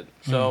related.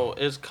 So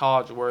is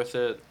college worth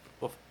it?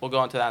 We'll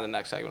go into that in the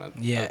next segment.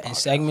 Of Yeah, the in podcast.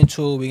 segment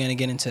 2, we're gonna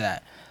get into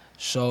that.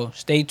 So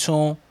stay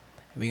tuned.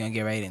 We're gonna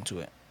get right into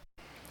it.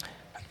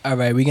 All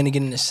right, we're gonna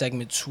get into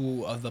segment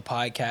 2 of the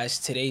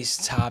podcast. Today's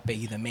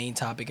topic, the main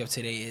topic of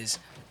today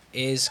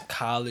is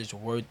college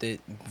worth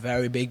it?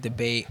 Very big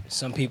debate.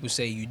 Some people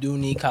say you do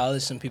need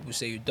college. Some people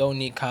say you don't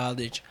need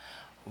college.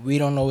 We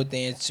don't know what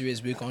the answer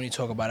is. We can only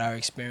talk about our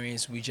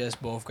experience. We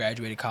just both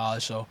graduated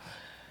college, so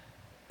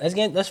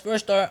let's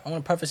first start. I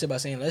want to preface it by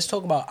saying let's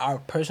talk about our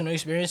personal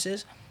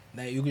experiences.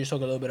 Like you can just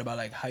talk a little bit about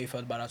like how you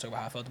felt about it. I'll talk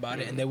about how I felt about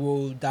it, and then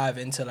we'll dive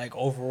into like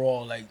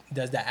overall like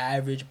does the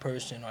average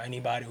person or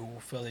anybody who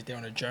feels like they're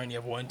on a journey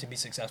of wanting to be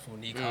successful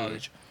need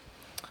college?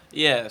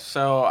 Yeah,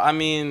 so I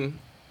mean,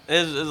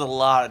 there's a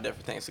lot of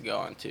different things to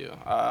go into.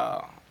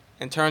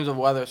 In terms of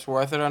whether it's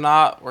worth it or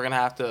not, we're gonna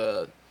have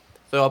to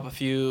throw up a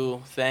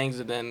few things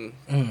and then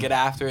get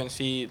after it and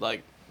see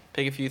like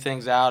pick a few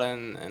things out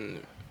and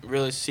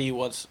really see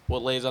what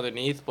lays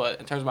underneath. But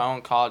in terms of my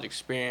own college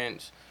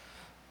experience,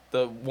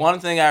 the one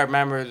thing I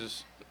remember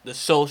is the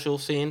social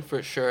scene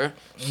for sure.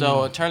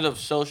 So in terms of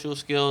social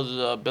skills,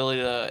 the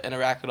ability to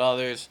interact with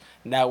others,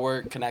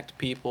 network, connect to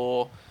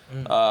people,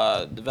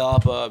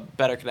 develop a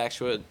better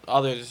connection with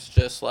others,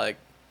 just like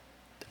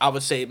I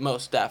would say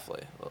most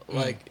definitely.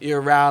 Like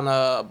you're around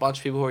a bunch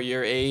of people who are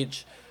your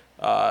age,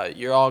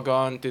 you're all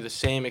going through the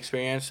same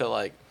experience. So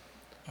like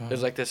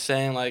there's like this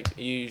saying like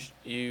you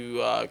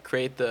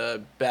create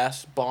the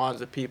best bonds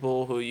with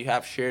people who you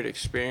have shared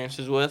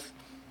experiences with.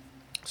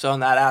 So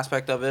in that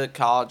aspect of it,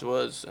 college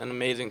was an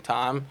amazing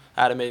time.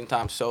 I had an amazing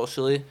time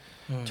socially.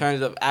 In terms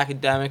of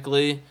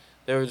academically,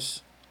 there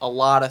was a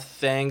lot of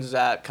things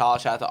that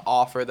college had to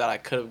offer that I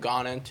could have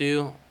gone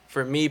into.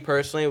 For me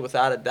personally,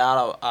 without a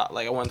doubt,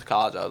 I went to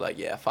college. I was like,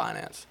 yeah,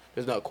 finance.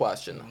 There's no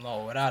question.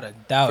 No, without a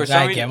doubt, For you some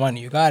gotta reason- get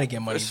money. You gotta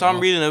get money. For some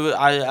bro. reason,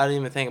 I didn't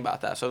even think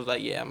about that. So I was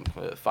like, yeah,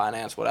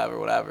 finance,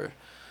 whatever.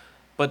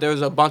 But there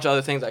was a bunch of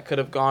other things I could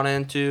have gone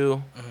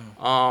into.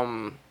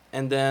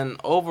 And then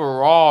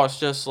overall, it's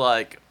just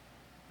like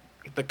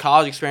the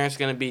college experience is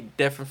going to be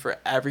different for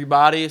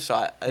everybody.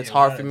 So it's Yeah,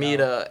 hard without for a me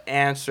doubt. to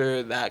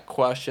answer that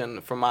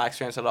question from my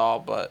experience at all.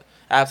 But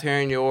after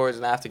hearing yours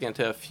and after getting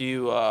to a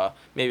few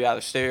maybe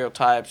either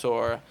stereotypes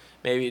or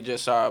maybe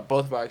just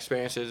both of our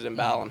experiences in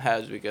battling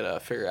heads, we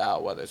could figure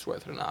out whether it's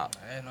worth it or not.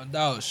 Yeah, no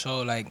doubt.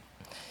 So like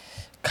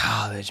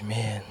college,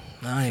 man.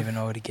 I don't even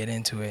know where to get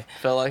into it.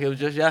 Felt like it was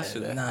just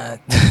yesterday. Nah,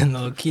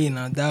 low key,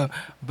 no doubt.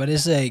 But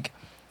it's like,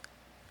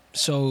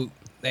 so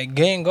like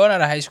going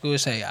out of high school,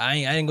 it's like I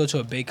didn't go to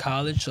a big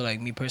college, so like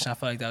me personally, I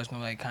felt like that was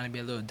gonna like kind of be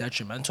a little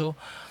detrimental.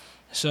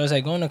 So it's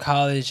like going to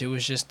college, it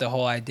was just the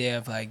whole idea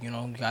of like, you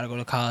gotta go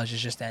to college.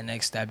 It's just that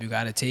next step, you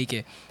gotta take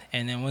it.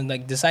 And then when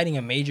like deciding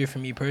a major for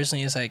me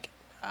personally, it's like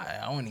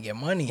I want to get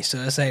money. So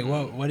it's like,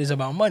 what is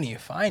about money?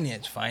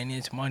 Finance,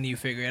 money. You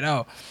figure it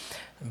out.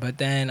 But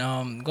then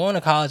going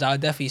to college, I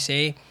would definitely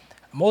say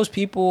most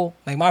people,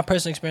 like my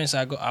personal experience,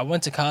 I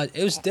went to college.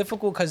 It was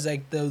difficult because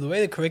like the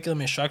way the curriculum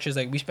is structured, is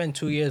like we spent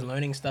 2 years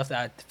learning stuff that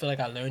I feel like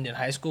I learned in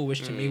high school,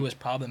 which to me was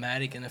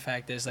problematic. And the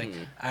fact is like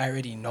I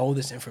already know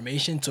this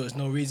information, so there's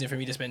no reason for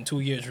me to spend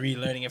 2 years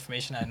relearning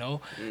information I know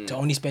to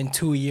only spend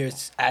 2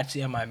 years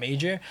actually on my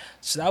major.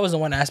 So that was the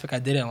one aspect I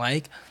didn't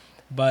like.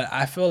 But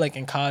I feel like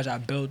in college I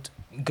built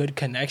good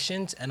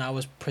connections and I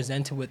was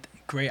presented with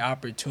great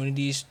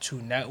opportunities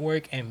to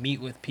network and meet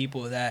with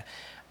people that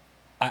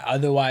I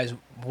otherwise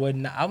would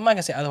not. I'm not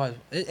gonna say otherwise.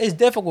 It's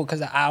difficult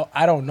because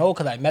I don't know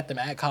because I met them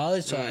at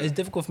college, so it's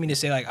difficult for me to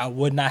say like I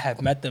would not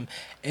have met them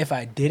if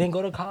I didn't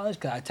go to college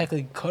because I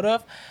technically could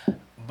have,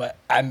 but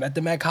I met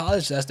them at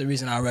college. So that's the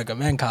reason I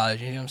recommend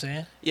college. You know what I'm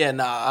saying? Yeah,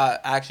 no, I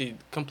actually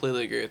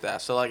completely agree with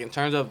that. So like in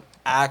terms of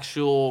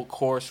actual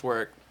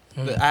coursework,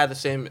 I had the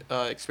same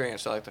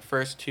experience. So like the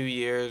first 2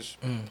 years,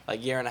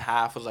 like year and a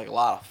half was like a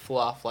lot of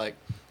fluff, like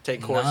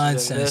take courses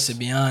Nonsense, in this, to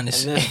be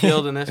honest. in this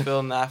field, in this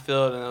field, in that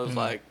field, and it was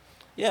like,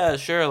 yeah,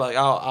 sure, like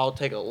I'll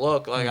take a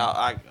look, like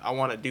I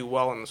want to do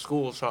well in the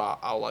school, so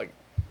I'll like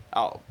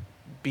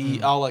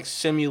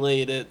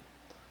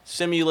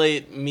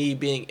simulate me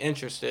being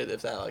interested,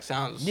 if that like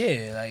sounds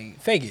Yeah, like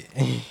fake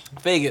it.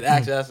 fake it.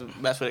 Actually, that's the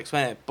best way to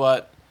explain it.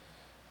 But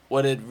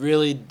what it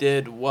really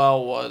did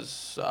well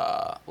was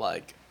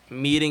like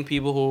meeting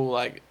people who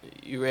like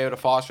you were able to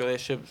foster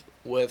relationships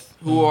with,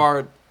 who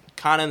are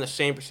kind of in the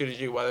same pursuit as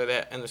you, whether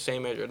they're in the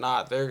same age or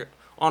not. They're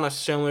on a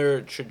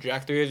similar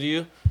trajectory as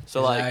you.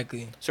 So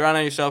Exactly. like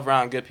surrounding yourself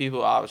around good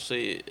people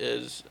obviously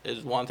is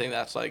one thing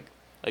that's like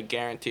a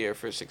guarantor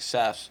for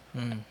success.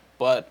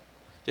 But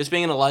just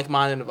being in a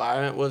like-minded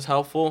environment was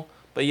helpful.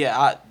 But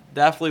yeah,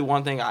 definitely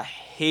one thing I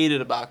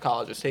hated about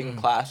college was taking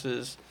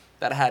classes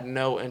that I had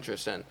no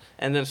interest in,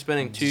 and then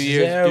spending 2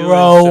 years doing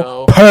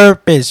so.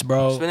 Purpose,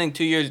 bro. Spending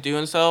 2 years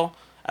doing so,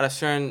 at a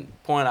certain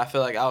point, I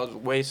feel like I was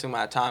wasting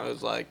my time. It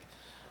was like,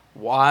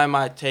 why am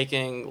I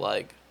taking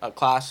like a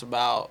class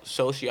about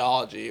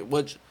sociology,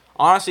 which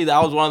honestly,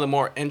 that was one of the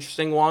more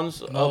interesting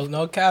ones.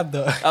 No cap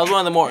though. That was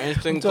one of the more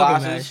interesting I'm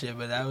talking classes. mad shit,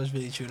 but that was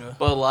really true though.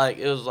 But like,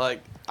 it was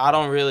like I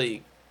don't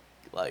really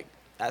like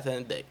at the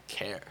end of the day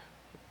care.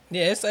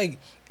 Yeah, it's like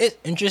it's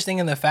interesting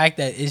in the fact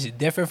that it's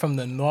different from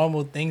the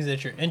normal things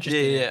that you're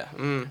interested in.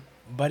 Yeah.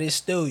 But it's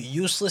still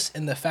useless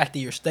in the fact that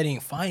you're studying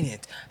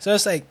finance. So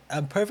it's like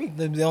a perfect.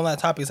 The on that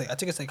topic is like I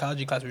took a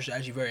psychology class, which is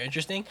actually very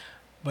interesting.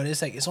 But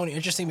it's like it's only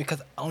interesting because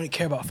I only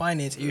care about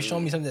finance. And you're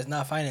showing me something that's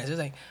not finance. It's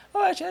like,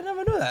 oh, actually, I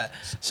never knew that.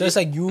 So it's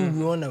like you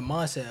on the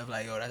mindset of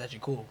like, oh, that's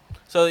actually cool.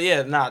 So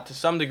yeah, to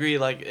some degree,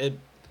 like it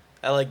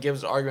like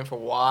gives an argument for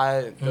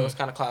why those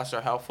kind of classes are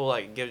helpful.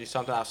 Like it gives you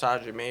something outside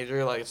of your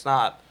major. Like it's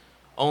not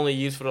only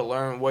useful to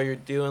learn what you're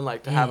doing.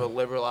 Like to have a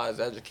liberalized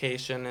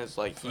education is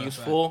like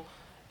useful.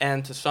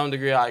 And to some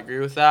degree, I agree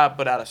with that.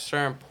 But at a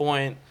certain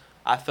point,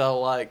 I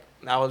felt like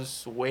I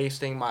was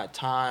wasting my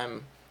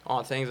time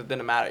on things that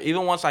didn't matter.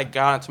 Even once I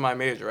got into my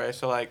major, right?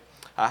 So, like,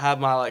 I had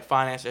my, like,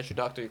 finance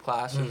introductory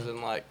classes.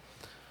 And, like,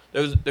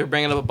 they're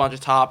bringing up a bunch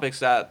of topics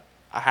that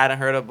I hadn't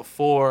heard of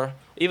before.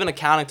 Even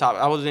accounting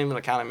topics. I wasn't even an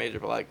accounting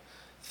major, but, like,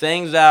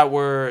 things that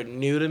were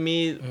new to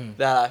me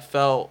that I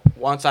felt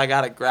once I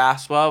got a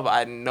grasp of,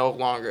 I no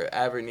longer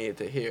ever needed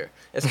to hear.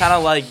 It's kind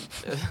of like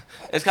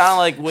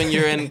when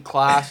you're in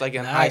class, like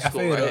in high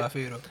school, right? I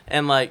feel it.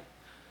 And like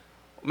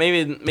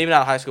maybe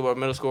not high school, but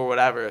middle school or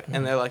whatever,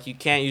 and they're like, you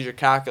can't use your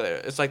calculator.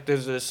 It's like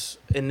there's this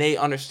innate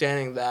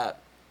understanding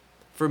that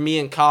for me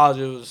in college,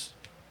 it was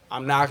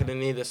I'm not going to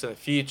need this in the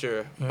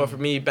future. But for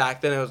me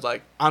back then, it was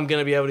like I'm going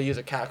to be able to use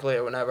a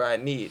calculator whenever I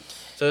need.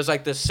 So it's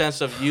like this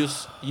sense of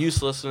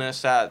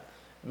uselessness that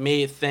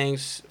made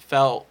things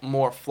felt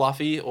more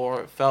fluffy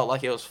or felt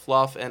like it was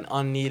fluff and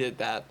unneeded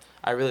that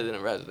I really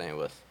didn't resonate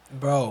with.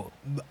 Bro,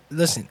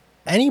 listen,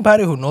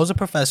 anybody who knows a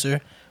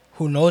professor,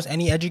 who knows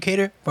any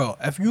educator, bro,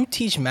 if you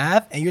teach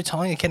math and you're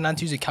telling a kid not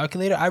to use a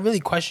calculator, I really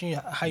question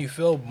how you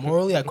feel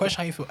morally. I question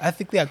how you feel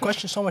ethically. I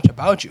question so much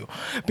about you.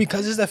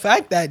 Because it's the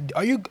fact that,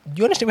 do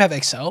you understand we have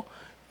Excel?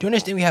 Do you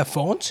understand we have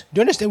phones? Do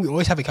you understand we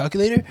always have a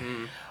calculator?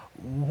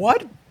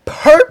 What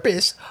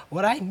purpose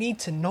would I need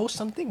to know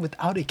something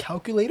without a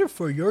calculator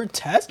for your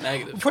test?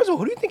 Negative. First of all,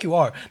 who do you think you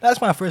are? That's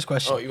my first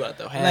question. Oh, you got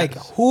the hands.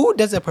 Like, who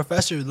does a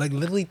professor like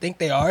literally think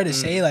they are to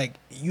say like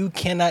you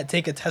cannot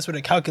take a test with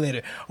a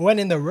calculator? When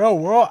in the real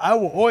world, I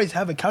will always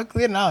have a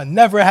calculator and I'll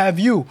never have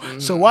you.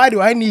 So why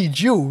do I need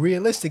you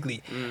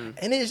realistically?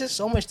 And there's just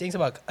so much things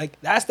about like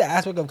that's the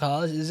aspect of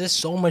college. There's just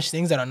so much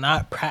things that are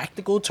not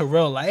practical to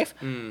real life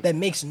that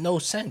makes no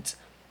sense.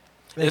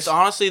 It's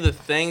honestly the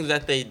things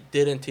that they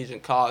didn't teach in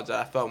college that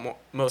I felt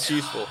most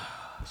useful.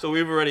 So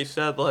we've already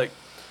said like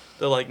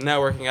the like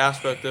networking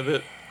aspect of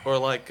it, or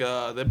like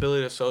the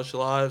ability to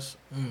socialize.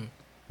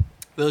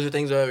 Those are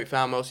things that we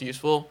found most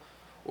useful.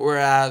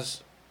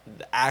 Whereas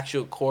the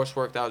actual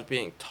coursework that was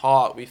being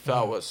taught, we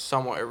felt was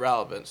somewhat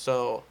irrelevant.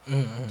 So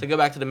to go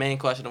back to the main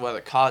question of whether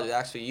college is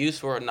actually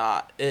useful or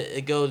not,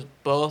 it goes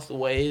both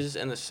ways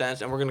in the sense,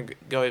 and we're gonna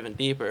go even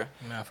deeper.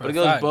 But it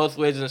goes both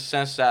ways in the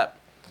sense that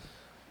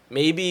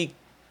maybe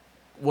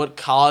what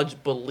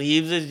college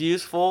believes is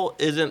useful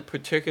isn't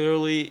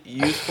particularly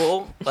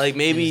useful. Like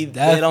maybe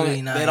they don't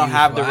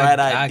have the right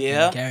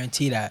idea. I can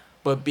guarantee that.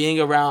 But being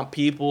around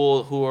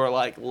people who are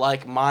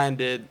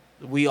like-minded,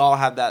 we all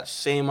have that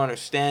same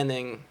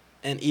understanding,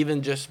 and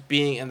even just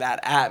being in that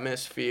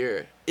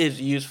atmosphere is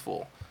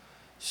useful.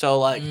 So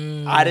like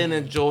I didn't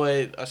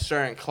enjoy a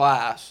certain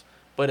class,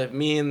 but if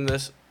me and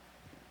this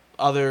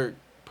other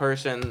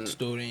person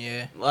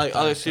student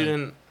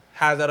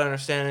has that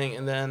understanding,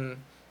 and then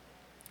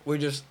we're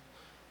just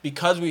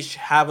because we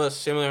have a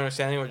similar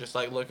understanding, we're just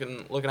like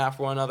looking out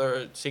for one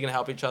another, seeking to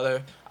help each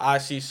other. I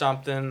see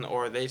something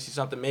or they see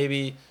something.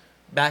 Maybe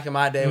back in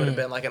my day would have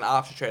been like an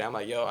option trade. I'm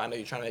like, yo, I know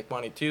you're trying to make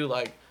money too.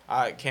 Like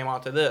I came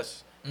onto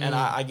this and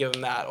I give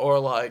them that, or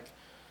like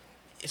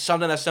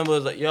something as simple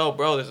as like, yo,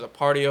 bro, there's a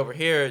party over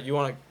here. You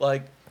want to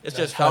like? It's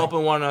just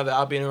helping one another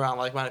out, being around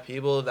like-minded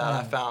people that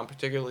I found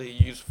particularly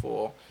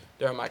useful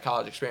during my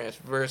college experience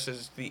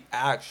versus the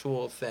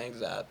actual things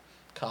that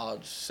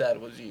college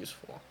said was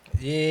useful.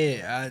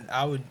 Yeah,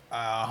 I would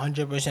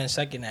 100%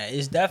 second that.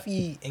 It's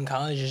definitely in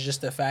college. It's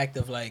just the fact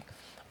of like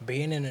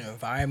being in an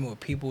environment with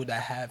people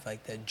that have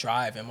like the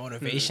drive and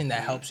motivation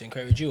that helps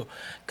encourage you.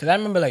 Cause I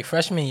remember like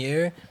freshman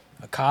year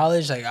of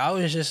college, like I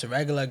was just a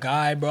regular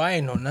guy, bro. I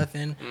ain't know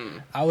nothing.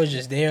 I was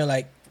just there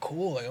like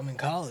cool, like I'm in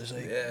college,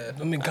 like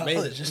I'm in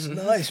college. It's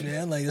nice,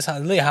 man. Like that's how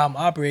I'm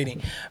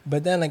operating.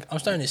 But then like I'm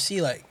starting to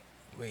see like,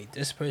 wait,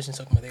 this person's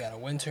talking about they got a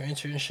winter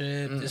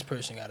internship. This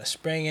person got a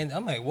spring in.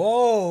 I'm like,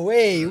 whoa,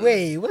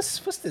 wait, what's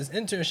this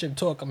internship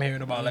talk I'm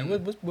hearing about? Like,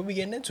 what we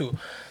getting into?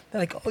 They're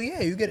like, oh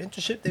yeah, you get an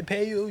internship, they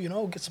pay you,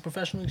 get some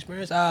professional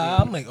experience.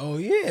 I'm like, oh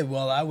yeah,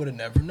 well I would have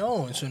never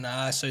known. So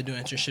now I started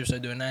doing internships,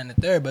 started doing that in the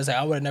third. But it's like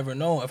I would have never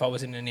known if I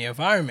wasn't in the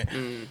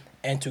environment.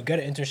 And to get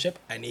an internship,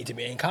 I need to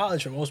be in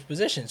college for most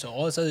positions. So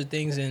all these other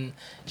things, and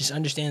just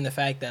understanding the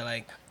fact that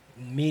like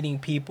meeting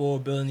people,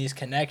 building these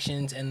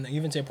connections, and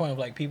even to the point of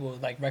like people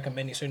like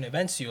recommending certain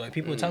events to you. Like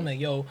people tell me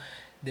like, yo,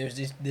 there's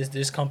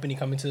this company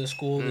coming to the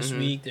school this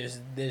week. There's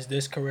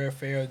this career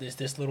fair. There's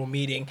this little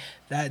meeting.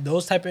 That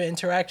those type of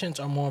interactions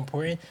are more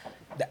important.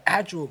 The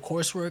actual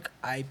coursework,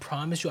 I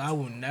promise you, I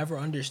will never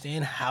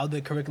understand how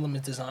the curriculum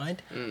is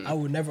designed. I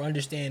will never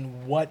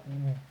understand what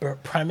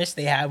premise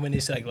they have when they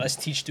say, like, let's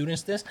teach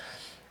students this.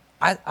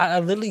 I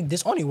literally,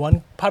 there's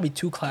only probably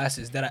two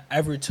classes that I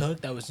ever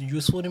took that was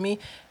useful to me: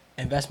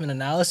 investment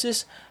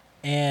analysis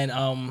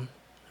and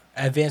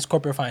advanced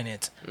corporate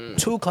finance.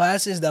 Two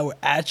classes that were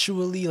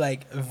actually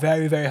like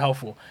very, very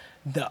helpful.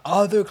 The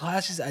other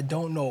classes, I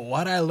don't know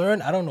what I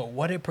learned. I don't know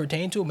what it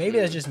pertained to. Maybe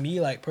that's just me,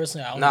 like,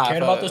 personally. I only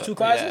cared about those two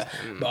classes.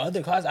 Yeah. But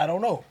other classes, I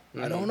don't know.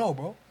 I don't know,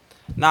 bro.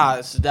 Nah,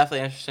 it's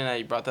definitely interesting that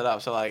you brought that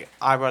up. So, like,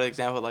 I brought an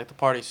example of, like, the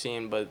party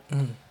scene, but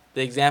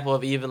the example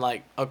of even,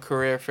 like, a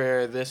career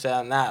fair, this, that,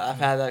 and that, I've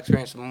had that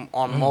experience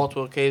on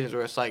multiple occasions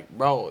where it's like,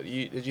 bro,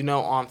 did you know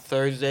on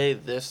Thursday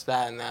this,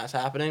 that, and that's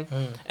happening?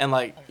 And,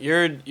 like,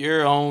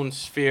 your own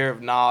sphere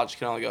of knowledge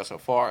can only go so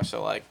far.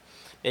 So, like,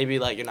 maybe,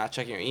 like, you're not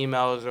checking your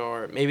emails,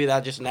 or maybe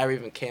that just never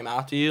even came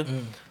out to you.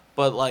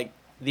 But, like,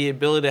 the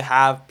ability to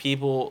have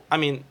people, I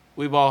mean,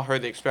 we've all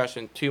heard the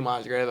expression, 2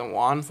 minds greater than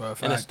one. For a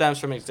fact. And it stems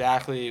from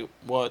exactly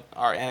what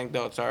our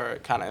anecdotes are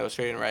kind of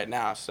illustrating right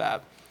now. So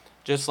that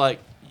just, like,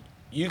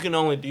 you can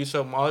only do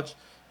so much,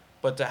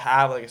 but to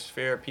have, like, a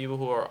sphere of people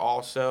who are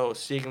also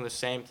seeking the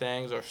same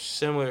things or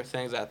similar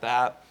things at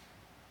that,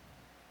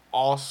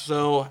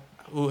 also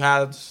who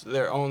has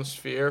their own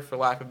sphere, for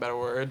lack of better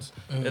words,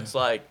 it's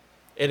like,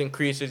 it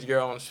increases your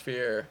own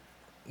sphere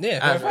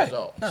as a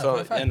result.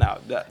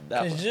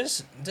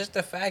 Just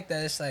the fact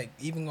that it's like,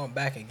 even going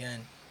back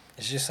again,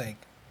 it's just like,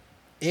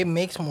 it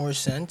makes more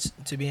sense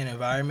to be in an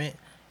environment,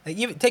 like,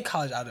 even take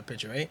college out of the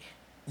picture, right?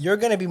 You're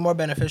gonna be more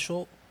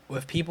beneficial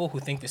with people who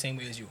think the same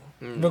way as you,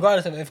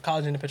 regardless of if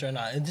college is in the picture or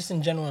not. And just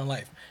in general in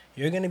life,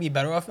 you're gonna be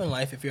better off in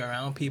life if you're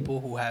around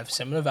people who have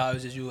similar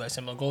values as you, have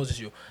similar goals as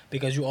you,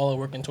 because you all are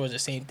working towards the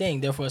same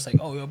thing. Therefore, it's like,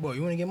 oh, yo, bro,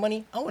 you want to get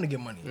money? I want to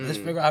get money. Let's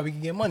figure out how we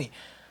can get money.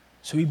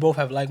 So we both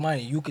have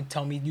like-minded. You could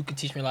tell me, you could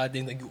teach me a lot of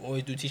things, like you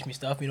always do teach me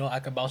stuff. You know, I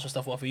could bounce some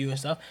stuff off of you and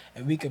stuff,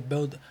 and we could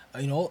build,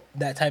 you know,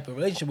 that type of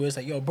relationship where it's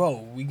like, yo, bro,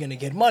 we gonna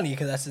get money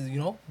because that's, you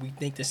know, we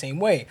think the same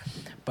way.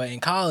 But in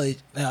college,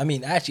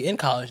 actually in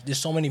college, there's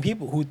so many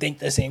people who think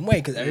the same way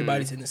because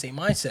everybody's in the same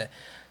mindset.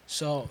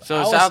 So it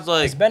sounds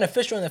like it's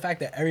beneficial in the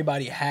fact that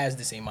everybody has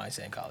the same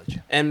mindset in college.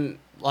 And,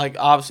 like,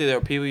 obviously there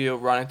are people you'll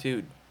run into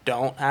who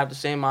don't have the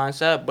same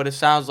mindset, but it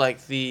sounds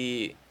like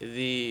the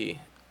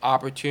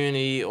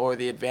opportunity or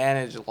the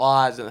advantage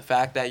lies in the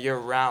fact that you're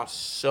around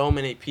so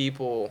many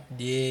people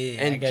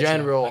in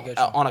general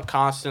on a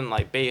constant,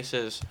 like,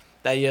 basis,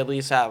 that you at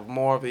least have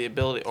more of the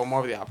ability or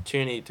more of the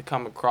opportunity to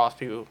come across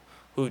people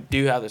who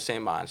do have the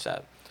same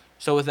mindset.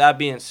 So with that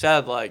being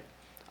said, like,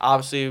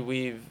 obviously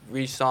we've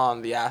reached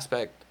on the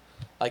aspect,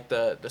 like,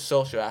 the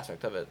social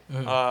aspect of it.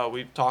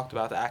 We've talked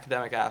about the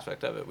academic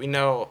aspect of it. We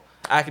know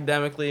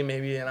academically,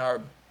 maybe in our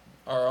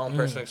own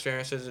personal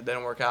experiences, it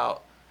didn't work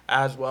out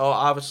as well.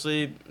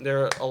 Obviously,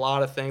 there are a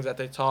lot of things that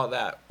they taught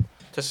that,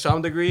 to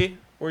some degree,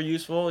 were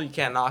useful. You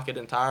can't knock it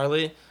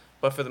entirely,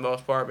 but for the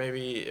most part,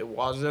 maybe it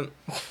wasn't.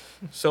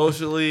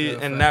 Socially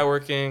and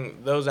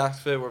networking, those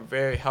aspects were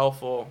very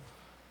helpful.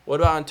 What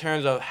about in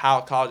terms of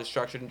how college is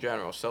structured in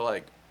general? So,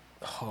 like,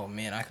 oh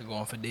man, I could go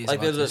on for days.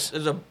 Like, there's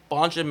a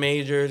bunch of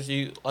majors.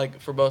 You,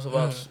 like, for both of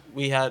us,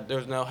 there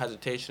was no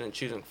hesitation in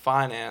choosing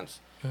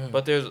finance.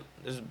 But there's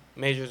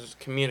majors: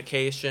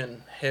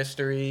 communication,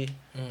 history,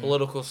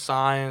 political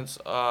science,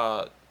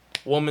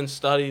 women's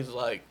studies.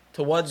 Like,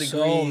 to what degree?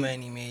 So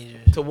many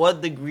majors. To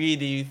what degree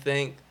do you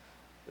think?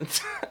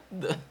 For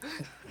the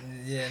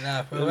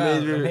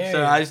major.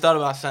 So I just thought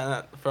about saying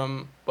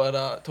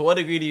that to what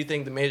degree do you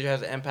think the major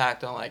has an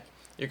impact on, like,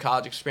 your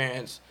college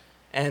experience,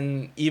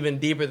 and even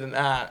deeper than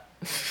that?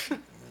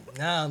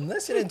 Nah, I'm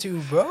listening to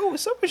you, bro.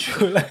 What's up with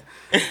you?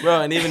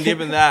 Bro, and even deeper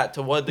than that,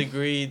 to what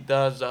degree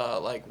does,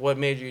 like, what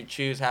major you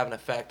choose have an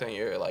effect on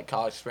your, like,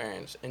 college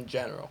experience in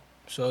general?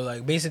 So,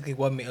 like, basically,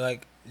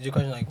 like, is your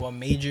question, like, what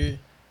major,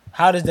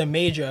 how does the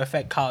major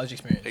affect college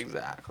experience?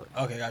 Exactly.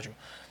 Okay, got you.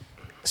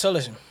 So,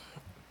 listen,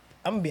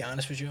 I'm going to be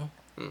honest with you.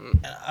 And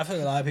I feel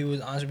like a lot of people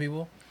is honest with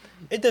people.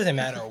 It doesn't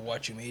matter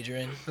what you major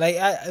in. Like,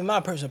 in my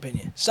personal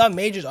opinion, some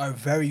majors are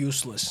very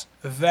useless.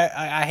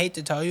 I hate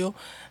to tell you,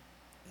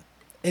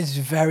 it's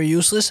very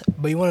useless,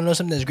 but you want to know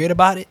something that's great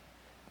about it?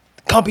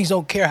 Companies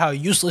don't care how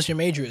useless your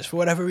major is for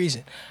whatever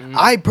reason.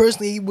 I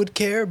personally would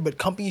care, but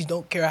companies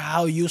don't care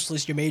how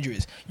useless your major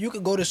is. You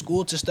could go to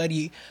school to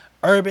study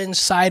urban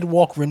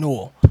sidewalk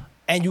renewal,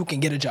 and you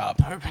can get a job.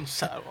 Urban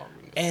sidewalk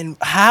renewal. And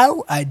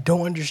how? I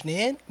don't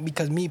understand,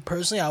 because me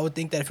personally, I would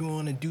think that if you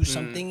want to do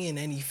something in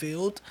any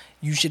field,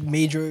 you should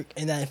major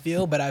in that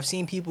field. But I've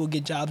seen people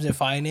get jobs in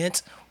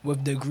finance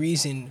with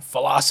degrees in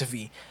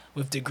philosophy,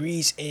 with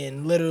degrees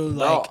in literally,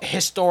 like,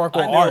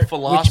 historical art,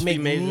 which make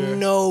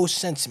no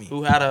sense to me.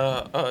 Who had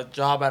a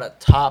job at a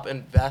top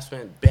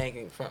investment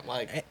banking firm,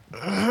 like, as a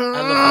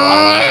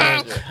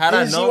philosophy major. Had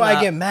I known that,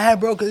 I get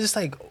mad, bro, because it's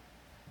like,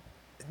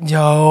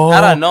 yo.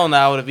 Had I known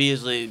that, I would have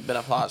easily been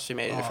a philosophy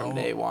major from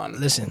day one.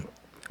 Listen,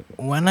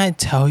 when I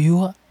tell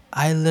you,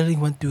 I literally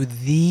went through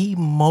the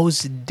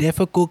most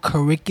difficult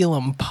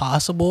curriculum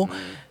possible,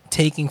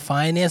 taking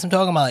finance. I'm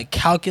talking about like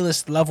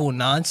calculus level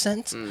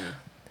nonsense,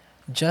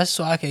 just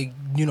so I could,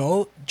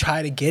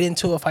 try to get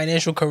into a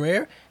financial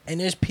career. And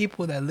there's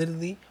people that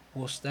literally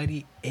will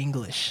study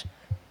English.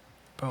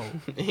 Bro,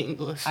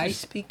 English. I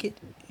speak it,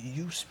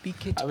 you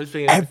speak it, I've been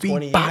speaking it for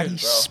 20 everybody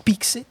years, bro.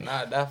 speaks it.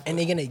 Nah, definitely. And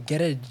they're gonna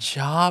get a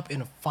job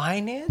in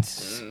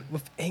finance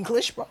with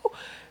English, bro.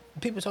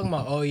 People talking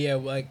about, oh yeah,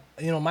 like,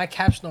 my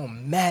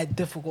capstone mad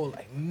difficult,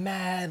 like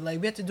mad,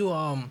 like we had to do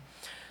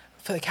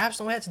for the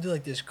capstone we had to do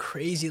like this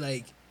crazy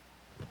like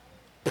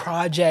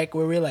project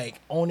where we're like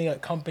owning a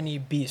company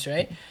beast,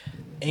 right?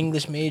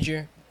 English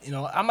major.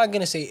 I'm not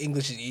gonna say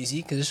English is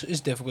easy because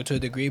it's difficult to a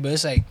degree, but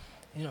it's like,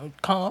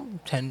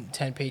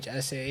 10-page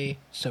essay,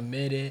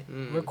 submit it.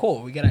 We're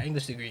cool. We got our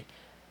English degree.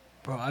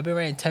 Bro, I've been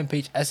writing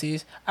 10-page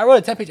essays. I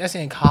wrote a 10-page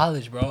essay in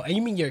college, bro. And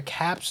you mean your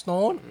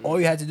capstone? All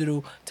you had to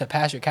do to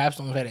pass your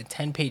capstone was write a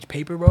 10-page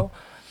paper, bro?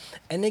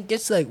 And it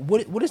gets like,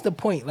 what is the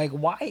point? Like,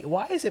 why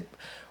is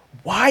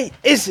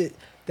it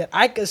that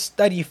I could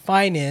study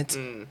finance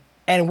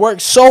and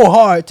work so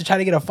hard to try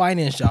to get a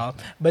finance job,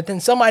 but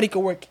then somebody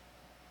could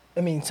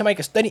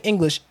study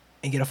English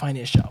and get a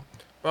finance job?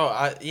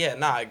 Bro,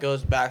 it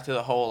goes back to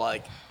the whole,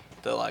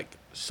 the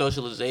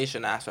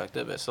socialization aspect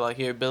of it. So,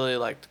 your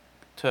ability,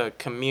 to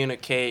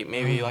communicate,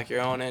 maybe,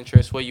 your own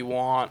interests, what you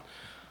want.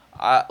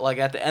 At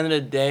the end of the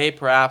day,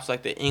 perhaps,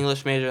 the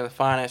English major and the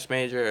finance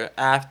major,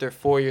 after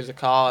 4 years of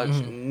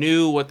college,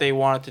 knew what they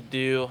wanted to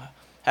do,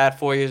 had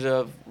 4 years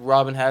of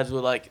rubbing heads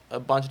with,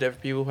 a bunch of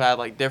different people who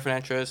had, different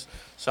interests,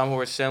 some who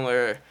were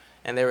similar,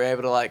 and they were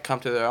able to, come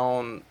to their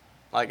own,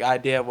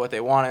 idea of what they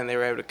wanted, and they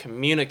were able to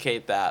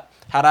communicate that.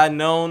 Had I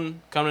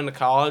known coming into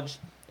college,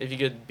 if you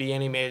could be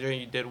any major and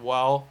you did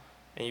well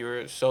and you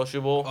were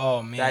sociable,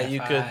 I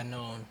had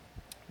known.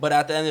 But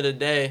at the end of the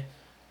day,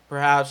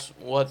 perhaps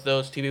what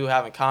those two people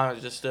have in common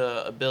is just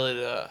the ability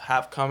to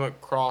have come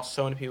across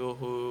so many people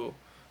who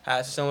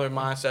had similar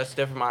mindsets,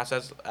 different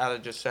mindsets, as I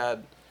just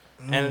said,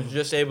 and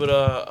just able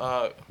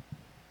to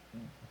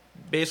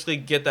basically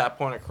get that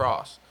point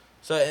across.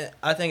 So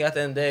I think at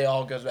the end of the day, it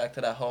all goes back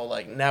to that whole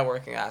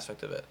networking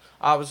aspect of it.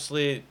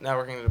 Obviously,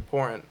 networking is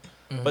important,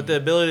 but the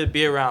ability to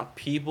be around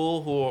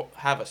people who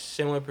have a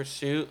similar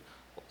pursuit,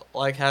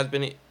 has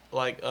been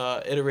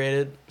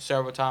iterated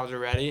several times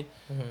already,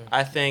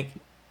 I think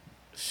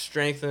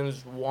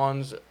strengthens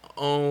one's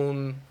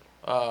own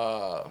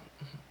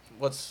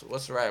what's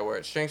the right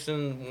word?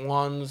 Strengthens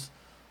one's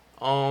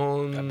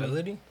own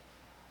ability.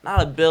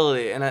 Not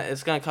ability, and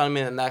it's gonna come to me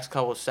in the next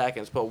couple of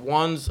seconds, but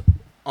one's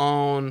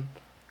own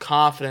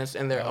confidence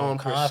in their own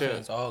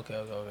pursuit. Oh,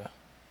 okay.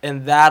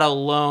 And that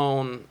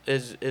alone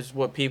is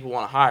what people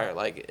want to hire.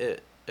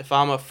 If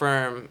I'm a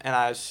firm and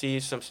I see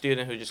some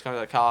student who just comes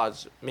out of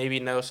college, maybe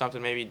knows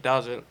something, maybe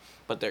doesn't,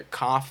 but they're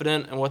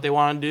confident in what they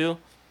want to do,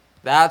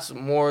 that's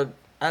more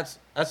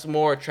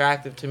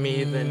attractive to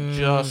me than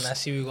just. I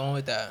see where you're going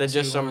with that. Than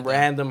just some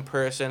random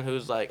person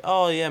who's like,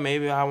 oh yeah,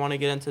 maybe I want to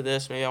get into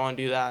this, maybe I want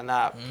to do that and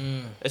that.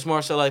 It's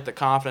more so the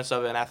confidence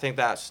of it, and I think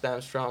that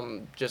stems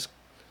from just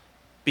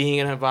being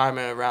in an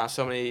environment around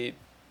so many.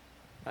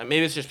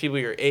 Maybe it's just people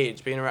your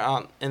age, being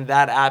around in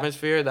that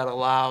atmosphere that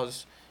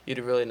allows you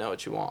to really know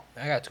what you want.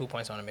 I got 2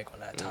 points I want to make on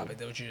that topic.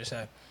 That what you just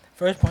said.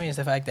 First point is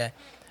the fact that,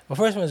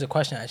 first one is a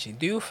question actually.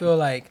 Do you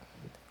feel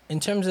in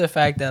terms of the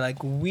fact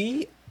that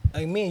me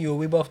and you,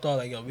 we both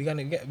thought we want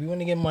to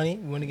get money,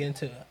 we want to get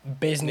into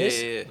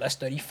business. Yeah. Let's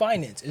study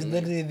finance. It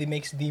literally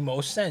makes the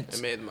most sense.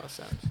 It made the most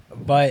sense.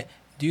 But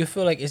do you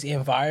feel it's the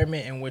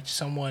environment in which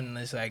someone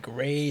is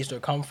raised or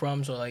come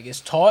from, or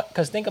is taught?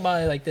 Because think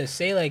about it like this.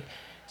 Say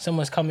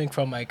someone's coming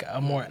from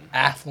a more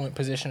affluent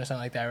position or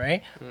something like that,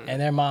 right?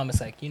 And their mom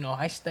is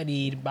I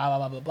studied blah blah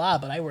blah blah blah,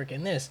 but I work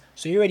in this.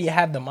 So you already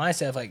have the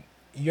mindset of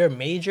your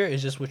major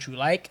is just what you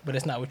like, but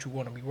it's not what you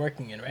want to be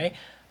working in, right?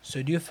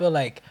 So do you feel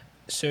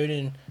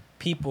certain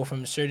people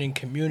from certain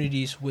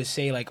communities would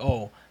say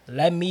oh,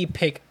 let me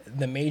pick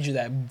the major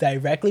that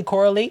directly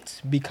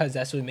correlates because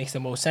that's what makes the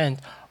most sense,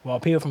 while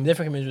people from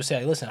different communities would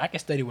say listen, I can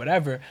study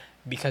whatever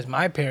because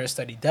my parents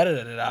studied da da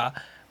da da da,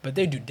 but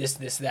they do this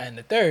that and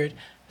the third,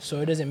 so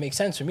it doesn't make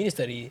sense for me to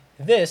study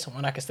this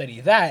when I can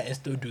study that and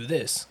still do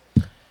this.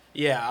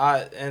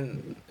 Yeah,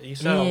 and you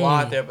said a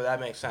lot there, but that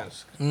makes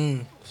sense.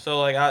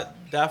 So I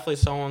definitely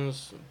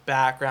someone's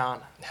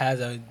background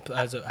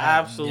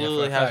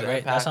absolutely has an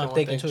impact. That's what I'm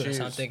thinking too. That's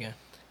what I'm thinking.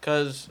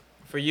 Because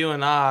for you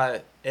and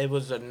I, it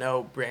was a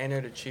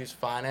no-brainer to choose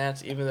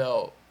finance, even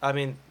though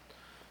the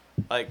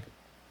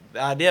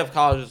idea of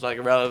college was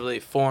a relatively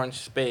foreign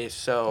space.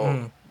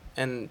 So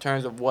in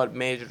terms of what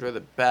majors were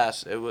the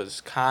best, it was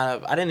kind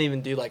of, I didn't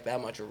even do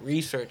that much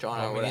research on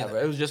it or whatever.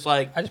 It was just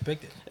I just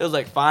picked it. It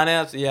was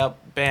finance, yeah,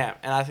 bam.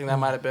 And I think that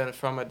might have been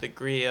from a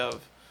degree of,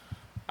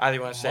 I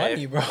think want to say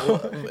money, bro.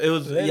 It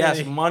was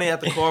yes, money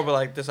at the core,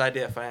 but this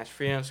idea of financial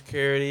freedom,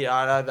 security,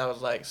 that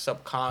was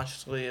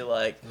subconsciously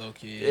low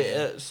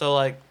key.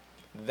 So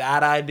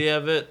that idea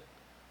of it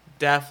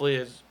definitely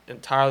is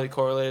entirely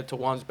correlated to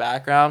one's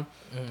background.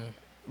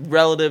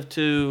 relative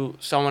to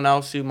someone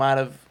else who might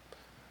have,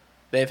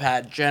 they've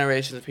had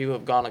generations of people who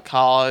have gone to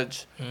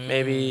college.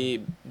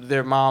 Maybe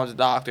their mom's a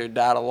doctor,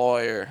 dad a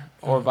lawyer,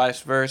 or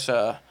vice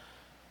versa,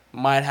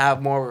 might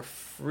have more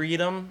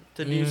freedom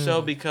to do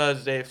so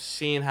because they've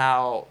seen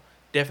how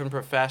different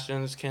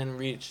professions can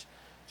reach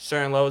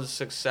certain levels of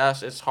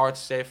success. It's hard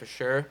to say for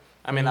sure.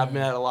 I mean, I've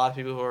met a lot of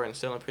people who are in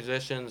similar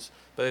positions,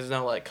 but there's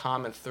no like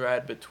common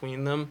thread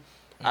between them.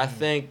 I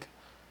think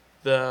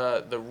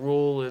the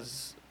rule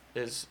is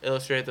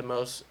illustrated the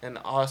most in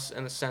us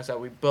in the sense that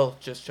we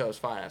both just chose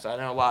finance. I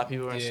know a lot of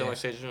people are in similar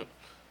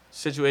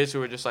situations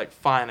who are just like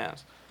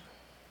finance.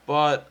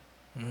 But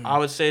I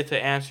would say,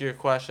 to answer your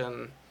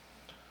question,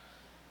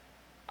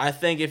 I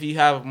think if you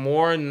have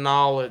more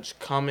knowledge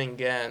coming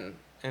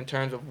in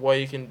terms of what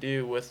you can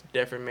do with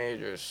different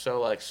majors. So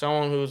like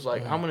someone who's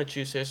like, I'm going to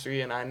choose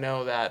history and I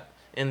know that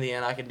in the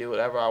end I can do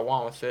whatever I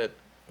want with it,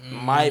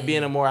 might be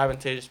in a more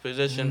advantageous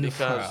position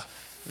because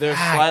they're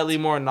slightly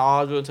more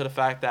knowledgeable into the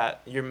fact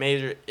that your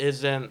major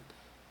isn't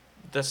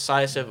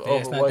decisive over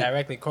it's not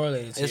directly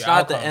correlated to it's your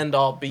not outcome. the end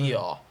all be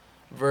all.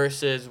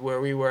 Versus where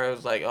we were, it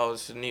was like, oh,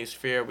 it's a new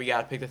sphere. We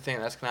got to pick the thing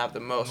that's going to have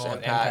the most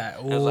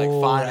impact. Ooh, it was like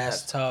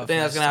finance. That's tough. The thing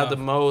that's going to have the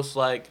most,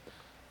 like,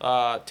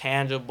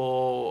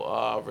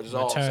 tangible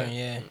results.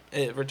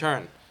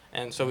 Return.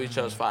 And so we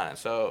chose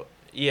finance. So,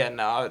 yeah,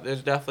 no,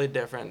 there's definitely a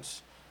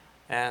difference.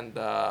 And,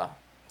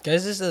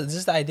 Because this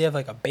is the idea of,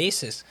 like, a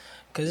basis.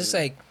 Because it's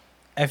like,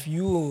 if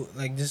you,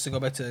 like, just to go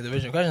back to the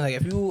original question, like,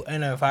 if you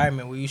in an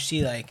environment where you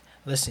see, like,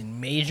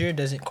 listen, major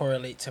doesn't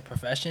correlate to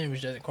profession,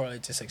 which doesn't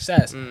correlate to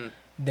success,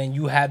 then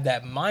you have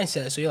that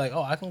mindset. So you're like,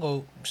 oh, I can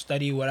go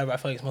study whatever I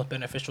feel like is most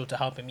beneficial to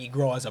helping me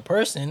grow as a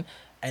person,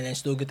 and then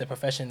still get the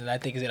profession that I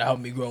think is gonna help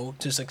me grow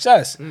to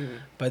success.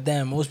 But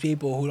then most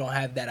people who don't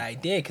have that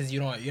idea, because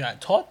you're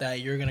not taught that,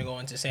 you're gonna go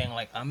into saying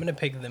like, I'm gonna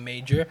pick the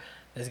major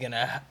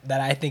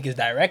that I think is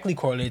directly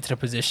correlated to the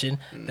position,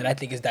 that I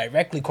think is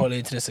directly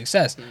correlated to the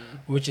success,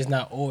 which is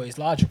not always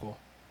logical.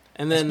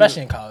 And then,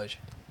 especially in college.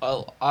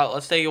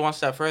 Let's take it one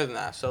step further than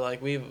that. So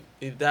like we've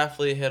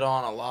definitely hit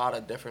on a lot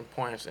of different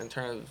points in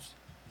terms of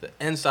the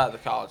inside the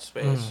college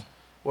space.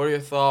 What are your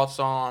thoughts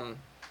on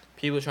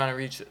people trying to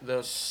reach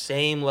those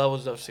same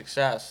levels of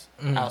success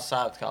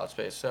outside of the college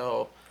space?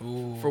 So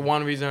for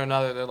one reason or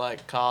another, they're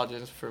like, college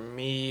isn't for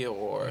me,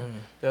 or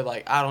they're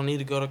like, I don't need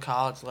to go to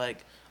college.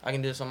 Like, I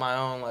can do this on my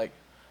own. Like,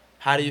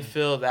 how do you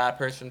feel that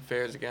person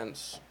fares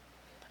against,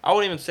 I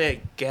wouldn't even say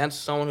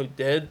against someone who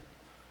did,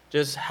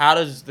 just how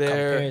does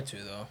their... Compared to,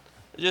 though.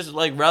 Just,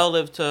 like,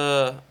 relative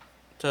to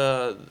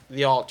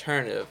the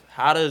alternative,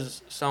 how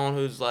does someone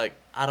who's like,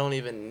 I don't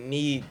even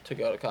need to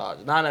go to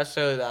college, not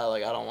necessarily that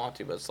like I don't want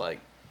to, but it's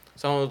like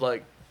someone who's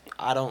like,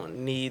 I don't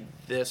need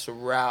this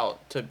route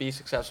to be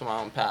successful on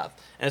my own path.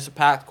 And it's a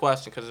packed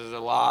question because there's a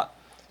lot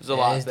there.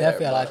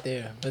 Definitely a lot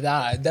there. But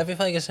I definitely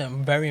feel like it's a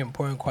very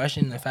important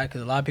question, in fact,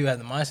 because a lot of people have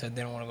the mindset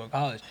they don't want to go to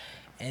college.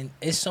 And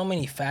it's so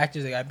many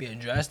factors that got to be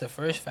addressed. The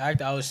first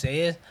fact I would say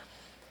is,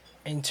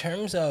 in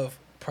terms of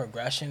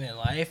progression in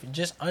life,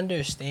 just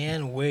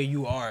understand where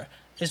you are.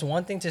 It's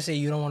one thing to say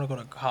you don't want to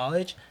go to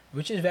college,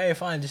 which is a very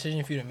fine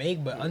decision for you to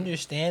make, but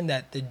understand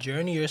that the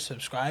journey you're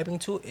subscribing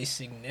to is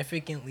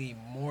significantly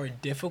more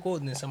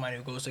difficult than somebody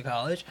who goes to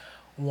college.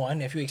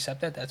 One, if you accept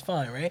that, that's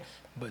fine, right?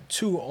 But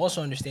two,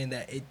 also understand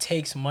that it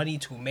takes money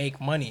to make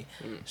money.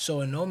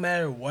 So no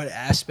matter what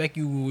aspect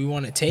we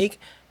want to take,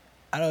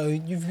 I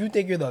don't. If you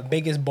think you're the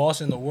biggest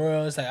boss in the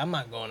world, it's like, I'm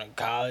not going to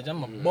college.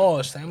 I'm a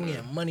boss. Like, I'm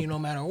getting money no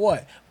matter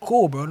what.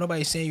 Cool, bro.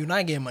 Nobody's saying you're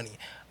not getting money.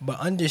 But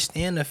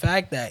understand the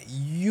fact that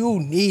you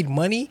need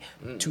money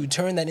to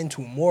turn that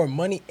into more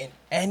money in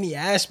any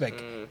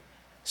aspect.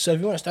 So if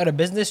you want to start a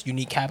business, you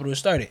need capital to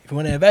start it. If you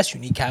want to invest, you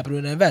need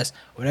capital to invest.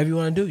 Whatever you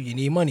want to do, you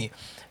need money.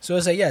 So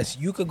it's like, yes,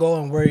 you could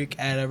go and work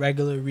at a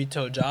regular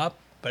retail job,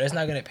 but it's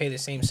not going to pay the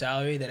same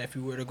salary that if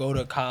you were to go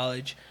to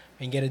college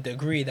and get a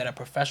degree that a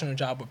professional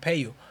job would pay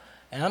you.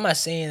 And I'm not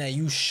saying that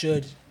you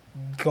should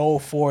go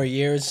 4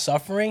 years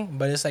suffering,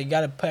 but it's like you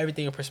got to put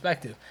everything in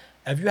perspective.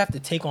 If you have to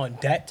take on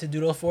debt to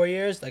do those 4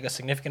 years, like a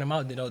significant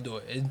amount, then don't do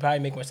it. It'd probably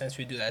make more sense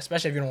for you to do that,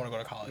 especially if you don't want to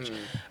go to college.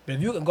 But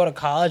if you can go to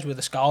college with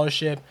a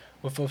scholarship,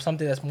 with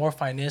something that's more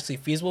financially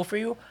feasible for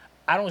you,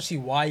 I don't see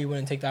why you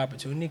wouldn't take the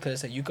opportunity, because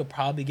it's like you could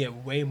probably get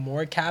way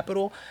more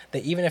capital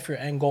that even if your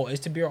end goal is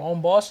to be your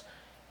own boss,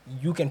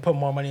 you can put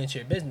more money into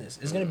your business.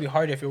 It's going to be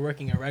harder if you're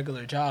working a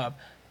regular job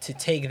to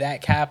take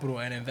that capital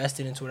and invest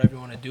it into whatever you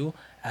want to do,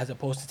 as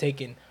opposed to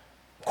taking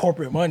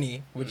corporate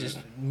money, which is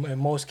in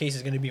most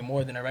cases going to be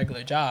more than a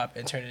regular job,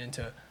 and turn it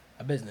into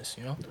a business,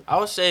 you know? I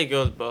would say it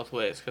goes both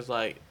ways, because,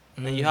 like,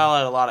 and you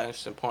highlight a lot of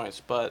interesting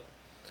points, but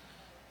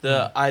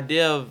the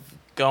idea of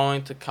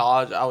going to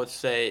college, I would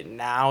say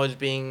now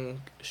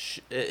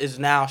is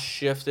now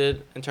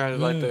shifted in terms of,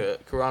 like, the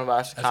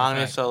coronavirus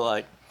economy, so,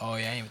 like, oh,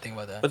 yeah, I didn't even think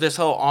about that. But this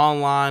whole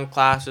online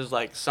classes,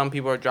 like, some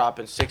people are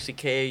dropping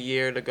 $60K a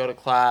year to go to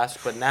class,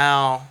 but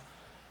now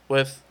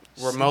with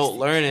remote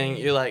learning,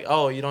 you're like,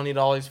 oh, you don't need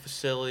all these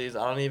facilities.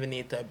 I don't even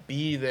need to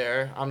be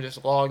there. I'm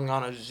just logging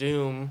on a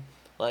Zoom.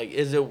 Like,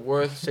 is it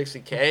worth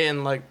 $60K?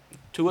 And, like,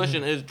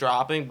 tuition is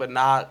dropping, but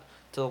not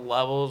to the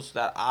levels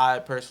that I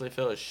personally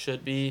feel it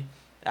should be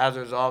as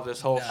a result of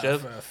this whole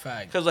shift. For a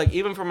fact. Because, like,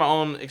 even from my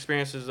own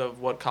experiences of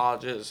what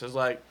college is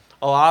like,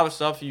 a lot of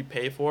stuff you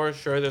pay for,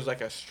 sure, there's,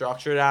 like, a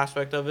structured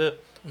aspect of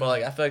it. But,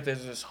 like, I feel like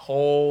there's this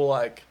whole,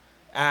 like,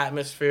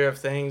 atmosphere of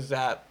things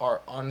that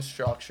are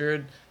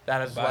unstructured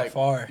that is, By like,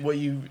 far. what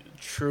you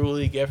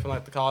truly get from,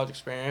 like, the college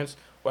experience,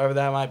 whatever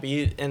that might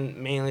be, and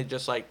mainly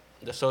just, like,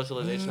 the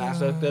socialization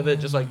aspect of it,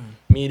 just, like,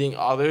 meeting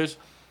others.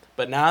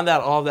 But now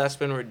that all of that's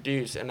been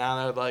reduced, and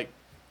now that, like,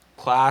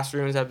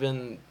 classrooms have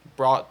been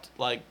brought,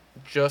 like,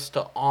 just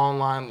to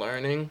online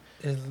learning,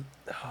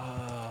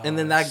 and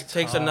then that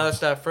takes another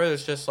step further.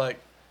 It's just, like,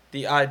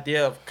 the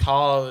idea of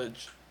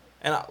college,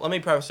 and let me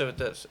preface it with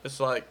this. It's,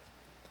 like,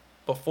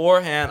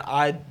 beforehand,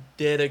 I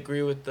did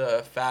agree with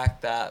the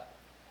fact that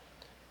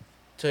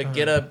to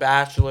get a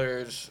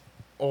bachelor's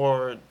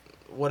or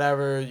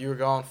whatever you were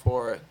going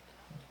for,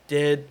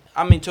 to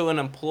an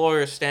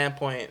employer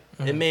standpoint,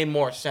 it made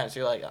more sense.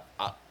 You're like,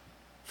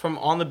 from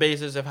on the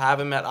basis of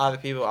having met other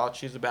people, I'll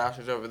choose the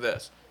bachelor's over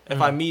this. If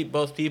I meet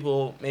both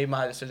people, maybe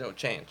my decision will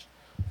change.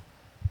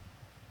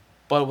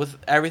 But with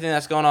everything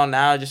that's going on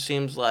now, it just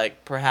seems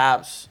like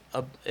perhaps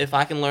if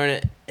I can learn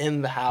it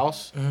in the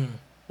house,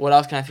 what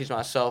else can I teach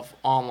myself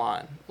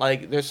online?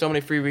 Like, there's so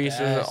many free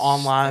resources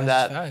online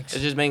that it's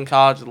just making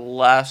college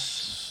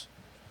less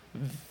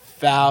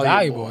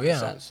valuable in a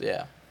sense.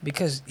 Yeah.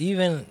 Because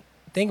even,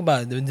 think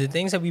about it, the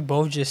things that we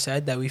both just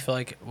said that we feel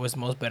like was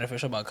most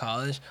beneficial about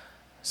college,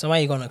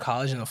 somebody going to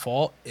college in the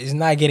fall is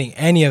not getting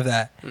any of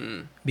that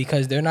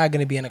because they're not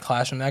going to be in a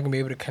classroom. They're not going to be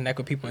able to connect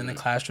with people in the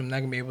classroom. They're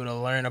not going to be able to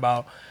learn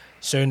about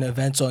certain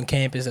events on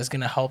campus that's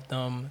going to help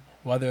them,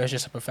 whether it's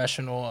just a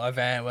professional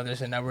event, whether it's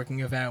a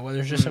networking event, whether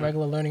it's just a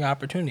regular learning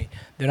opportunity.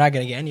 They're not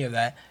going to get any of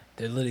that.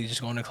 They're literally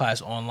just going to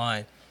class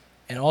online.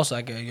 And also,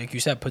 like you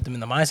said, put them in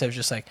the mindset of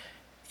just like,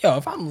 yo,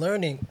 if I'm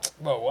learning,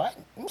 bro, what?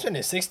 I'm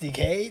spending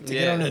 $60K to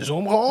get on a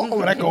Zoom call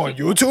when I go on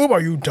YouTube?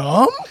 Are you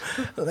dumb?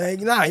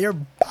 Like, nah, you're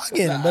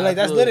bugging. Nah, but like,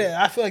 that's absolutely. literally,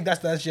 I feel like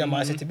that's your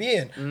mindset to be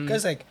in.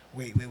 Because like,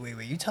 wait,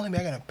 you telling me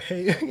I gotta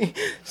pay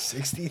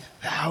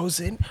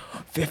 60,000,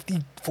 50,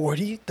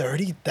 40,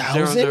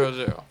 30,000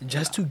 0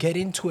 just to get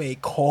into a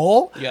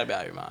call? You gotta be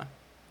out of your mind.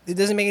 It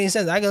doesn't make any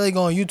sense. I gotta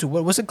go on YouTube.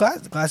 What's the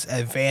class? The class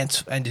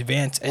advanced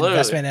Literally.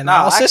 investment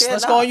analysis. Actually,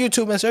 Let's go on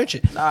YouTube and search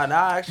it. Nah,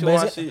 I actually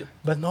want to see it.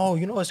 But no,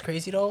 you know what's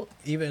crazy though?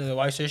 Even the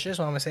white search this,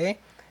 what I'm gonna say,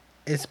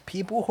 is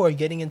people who are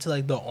getting into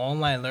like the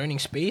online learning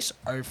space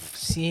are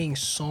seeing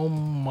so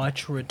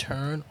much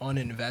return on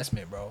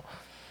investment, bro.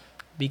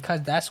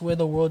 Because that's where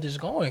the world is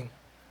going.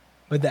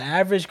 But the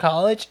average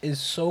college is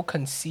so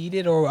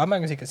conceited, or I'm not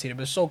gonna say conceited,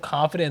 but so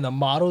confident in the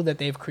model that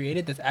they've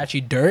created that's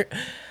actually dirt.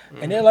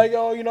 And they're like,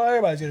 oh, you know,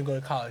 everybody's going to go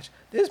to college.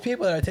 There's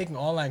people that are taking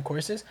online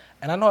courses.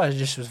 And I know I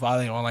just was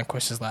violating online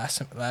courses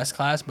last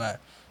class,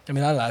 but I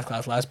mean, not last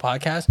class, last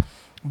podcast.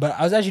 But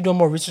I was actually doing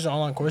more research on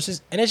online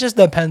courses. And it just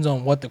depends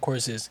on what the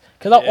course is.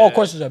 Because not all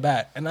courses are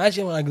bad. And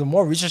actually, like, the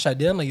more research I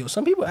did, I'm like, yo,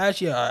 some people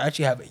actually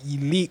have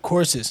elite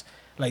courses.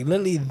 Like,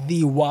 literally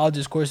the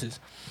wildest courses.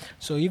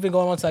 So even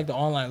going on to, like, the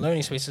online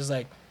learning space is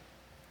like,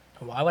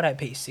 why would I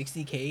pay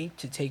 $60K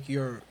to take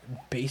your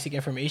basic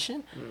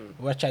information,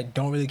 which I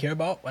don't really care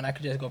about, when I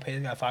could just go pay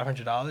this guy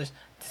 $500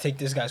 to take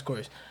this guy's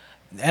course?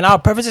 And I'll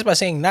preface this by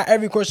saying not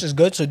every course is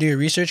good, so do your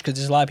research, because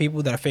there's a lot of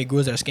people that are fake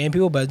gurus that are scamming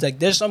people. But it's like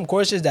there's some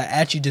courses that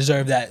actually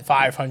deserve that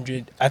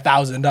 $500,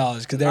 $1,000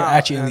 because they're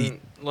actually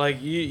elite.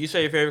 Like you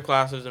say, your favorite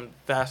class is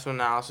investment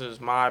analysis.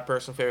 My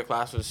personal favorite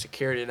class was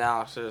security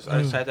analysis.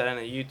 I just typed that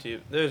into YouTube.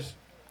 There's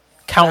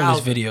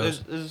countless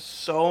videos. There's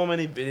so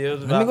many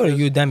videos. Let me go to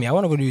Udemy. I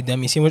want to go to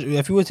Udemy. See what,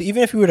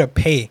 even if you were to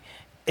pay,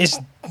 it's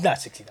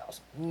not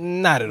 60,000.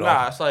 Not at all.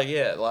 Nah, it's like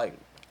like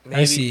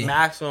maybe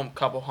maximum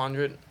couple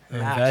hundred.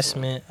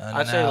 Investment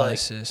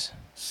analysis. I'd say like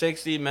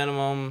 60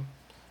 minimum,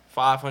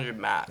 500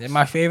 max.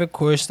 My favorite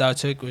course that I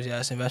took was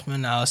investment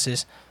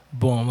analysis.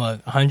 Boom,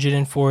 look,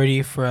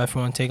 140 for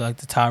everyone take like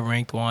the top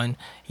ranked one.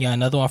 Yeah,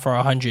 another one for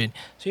 100.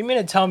 So you mean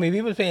to tell me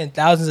people paying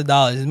thousands of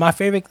dollars? My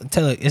favorite,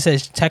 it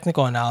says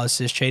technical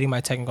analysis, trading by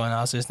technical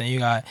analysis. Then you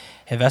got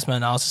investment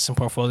analysis and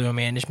portfolio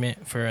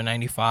management for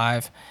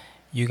 95.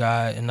 You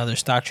got another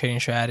stock trading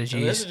strategies.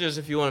 And this is just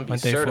if you want to be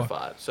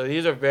certified. So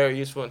these are very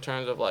useful in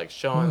terms of like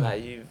showing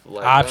that you've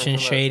like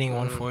options trading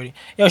 140.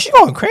 Yo, she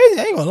going crazy.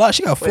 I ain't gonna lie.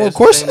 She got 4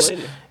 courses.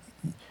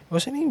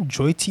 What's her name?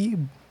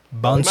 Joyti Bansal?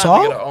 We might have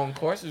to get our own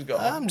courses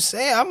going. I'm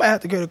saying I might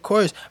have to create a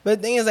course. But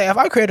the thing is, like, if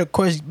I create a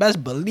course,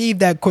 best believe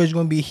that course is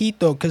going to be heat,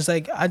 though. Because,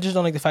 like, I just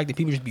don't like the fact that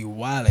people just be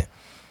wilding.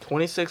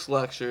 26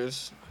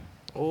 lectures.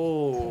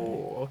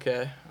 Oh,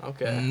 okay.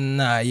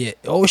 Nah, yeah.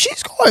 Oh,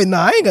 she's going.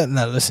 Nah, I ain't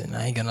gonna listen,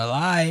 I ain't gonna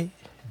lie.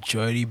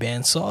 Joyti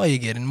Bansal, you're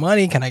getting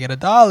money. Can I get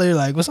 $1?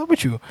 Like, what's up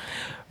with you?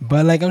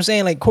 But, like, I'm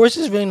saying, like, course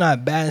is really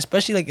not bad,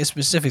 especially, like, in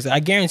specifics. I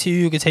guarantee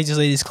you could take this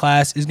lady's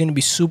class. It's going to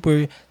be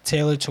super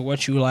tailored to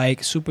what you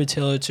like, super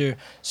tailored to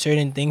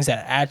certain things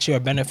that actually are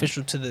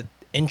beneficial to the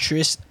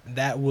interest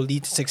that will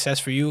lead to success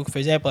for you. For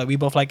example, like we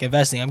both like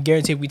investing. I'm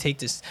guaranteed if we take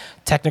this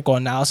technical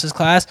analysis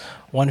class,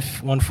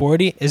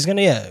 140, is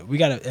gonna we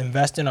gotta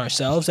invest in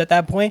ourselves at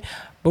that point.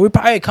 But we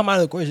probably come out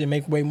of the course and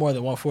make way more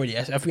than 140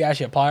 if we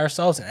actually apply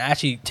ourselves and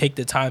actually take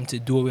the time to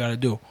do what we gotta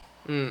do.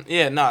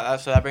 Yeah, no,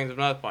 that brings up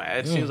another point.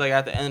 It seems like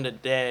at the end of the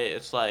day,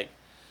 it's like,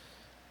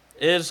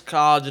 is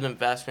college an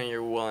investment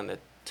you're willing to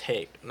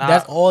take?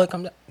 That's all it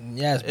comes.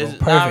 Yes, bro.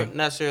 Perfect. Not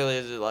necessarily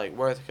is it like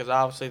worth it, because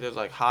obviously there's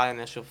like high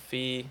initial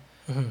fee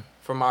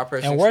from our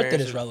personal and worth it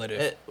is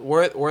relative.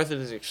 Worth it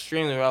is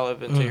extremely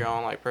relevant to your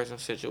own like personal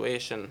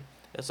situation.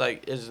 It's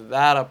like, is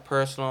that a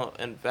personal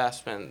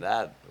investment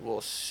that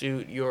will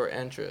suit your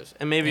interest?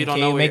 And maybe you don't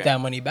know. Can you make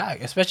that money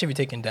back, especially if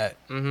you're taking debt?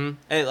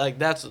 Hey, like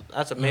that's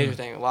a major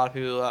thing. A lot of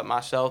people, like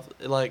myself,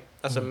 like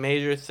that's a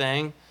major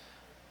thing.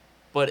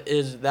 But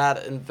is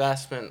that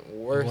investment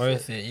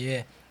worth it?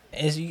 Yeah.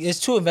 It's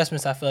two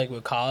investments I feel like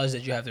with college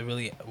that you have to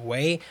really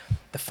weigh.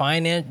 The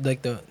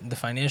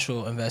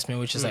financial investment,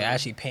 which is like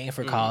actually paying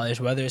for college,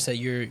 whether it's that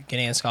you're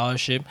getting a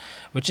scholarship,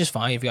 which is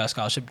fine. If you got a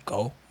scholarship,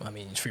 go. I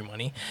mean, it's free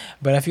money.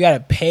 But if you got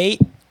to pay,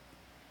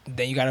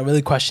 then you got to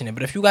really question it.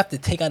 But if you got to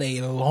take out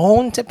a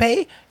loan to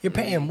pay, you're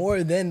paying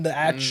more than the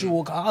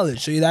actual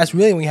college. So that's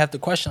really when you have to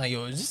question, like,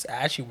 yo, is this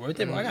actually worth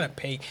it? Bro, I got to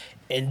pay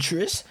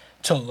interest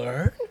to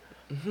learn?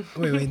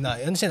 Wait, no.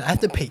 You understand? I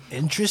have to pay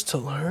interest to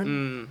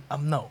learn?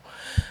 No.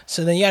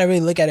 So then you got to really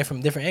look at it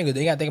from different angles.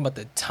 Then you got to think about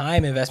the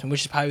time investment,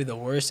 which is probably the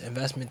worst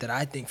investment that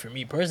I think for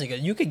me personally,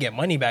 because you could get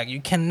money back. You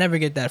can never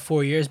get that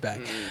 4 years back.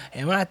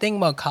 And when I think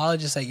about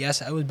college, it's like,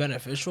 yes, it was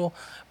beneficial,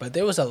 but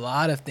there was a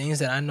lot of things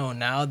that I know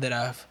now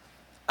that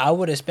I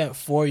would have spent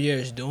 4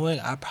 years doing.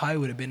 I probably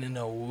would have been in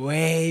a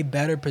way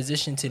better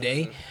position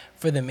today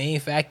for the main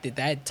fact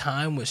that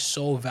time was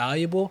so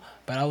valuable,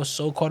 but I was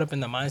so caught up in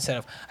the mindset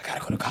of, I got to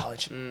go to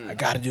college. I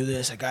got to do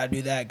this. I got to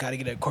do that. Got to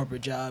get a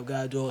corporate job.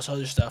 Got to do all this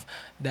other stuff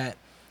that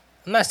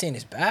I'm not saying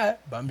it's bad,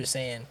 but I'm just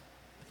saying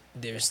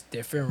there's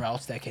different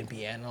routes that can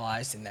be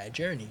analyzed in that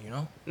journey, you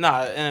know?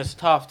 Nah, and it's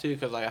tough, too,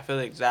 because, like, I feel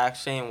the exact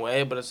same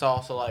way, but it's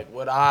also, like,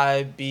 would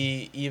I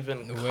be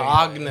even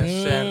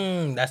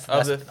cognizant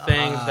of the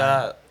things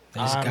that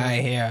this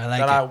guy here, I like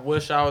that it. I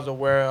wish I was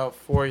aware of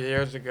 4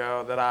 years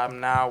ago that I'm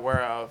now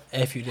aware of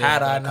if you did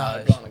had I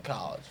not gone to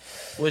college?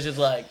 Which is,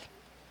 like,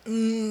 I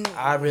don't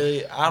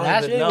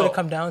that's even really know. what it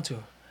come down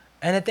to.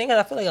 And the thing is,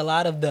 I feel like a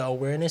lot of the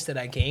awareness that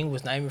I gained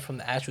was not even from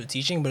the actual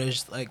teaching, but it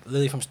was like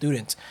literally from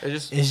students.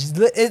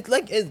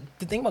 The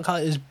thing about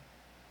college is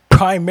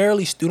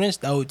primarily students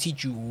that will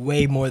teach you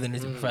way more than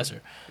is a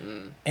professor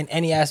in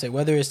any aspect,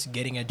 whether it's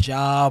getting a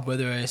job,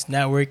 whether it's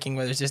networking,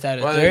 whether it's just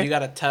that. Whether you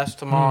got a test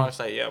tomorrow, it's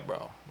like, yeah,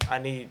 bro, I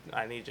need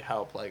your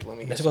help. Like, let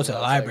me. Let's go to the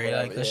library.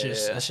 Like, let's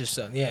just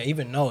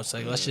even notes.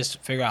 Like, let's just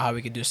figure out how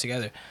we could do this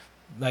together.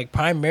 Like,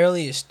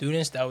 primarily it's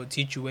students that would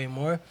teach you way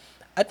more.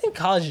 I think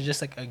college is just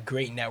like a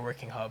great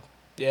networking hub.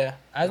 Yeah,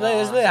 that's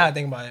literally how I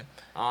think about it.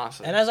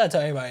 Honestly, and that's what I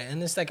tell everybody.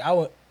 And it's like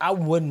I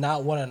would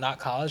not want to knock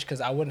college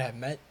because I wouldn't have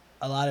met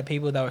a lot of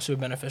people that were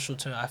super beneficial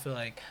to me. I feel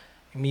like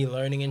me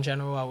learning in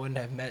general, I wouldn't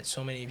have met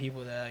so many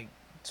people that like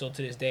so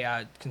to this day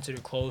I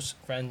consider close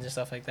friends and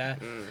stuff like that.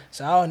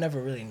 So I would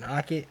never really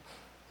knock it.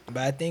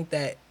 But I think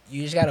that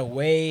you just gotta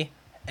weigh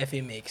if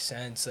it makes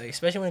sense. Like,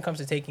 especially when it comes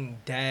to taking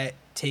debt,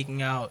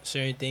 taking out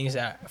certain things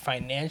that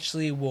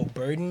financially will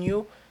burden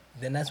you,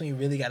 then that's when you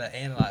really gotta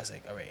analyze,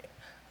 like, all right,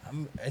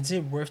 is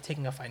it worth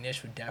taking a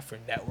financial debt for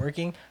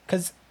networking?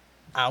 Because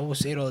I will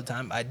say it all the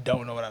time, I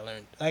don't know what I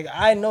learned. Like,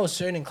 I know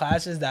certain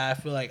classes that I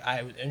feel like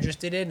I was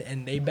interested in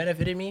and they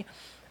benefited me,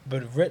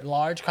 but writ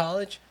large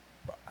college,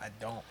 bro, I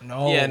don't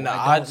know. Yeah, no,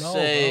 I'd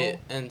say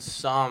in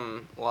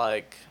some,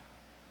 like,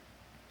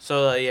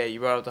 so yeah, you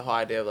brought up the whole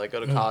idea of like go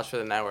to college for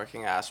the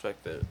networking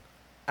aspect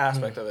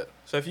of it.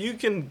 So if you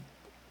can,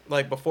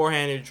 like,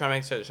 beforehand you're trying to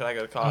make sense, should I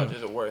go to college?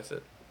 Is it worth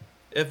it?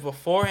 If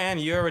beforehand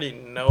you already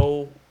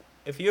know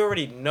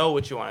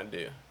what you want to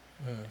do,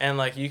 and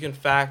like you can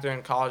factor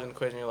in college in the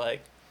equation, you're like,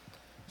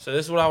 so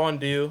this is what I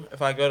want to do.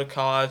 If I go to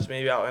college,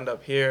 maybe I'll end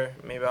up here,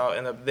 maybe I'll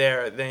end up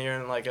there. Then you're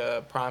in like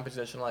a prime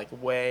position, like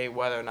weigh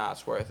whether or not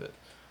it's worth it.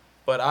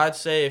 But I'd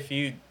say if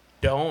you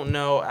don't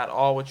know at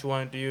all what you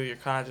want to do, you're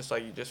kind of just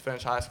like, you just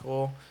finished high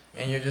school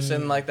and you're just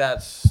in like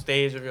that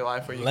stage of your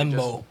life where you're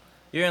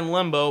in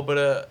limbo, but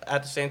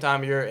at the same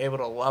time you're able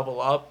to level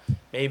up,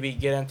 maybe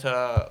get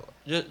into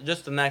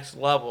just the next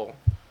level.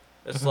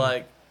 It's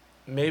like,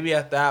 maybe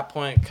at that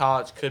point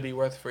college could be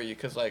worth it for you,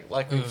 because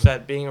like we've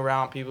said, being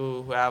around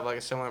people who have like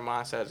a similar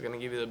mindset is going to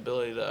give you the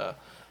ability to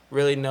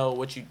really know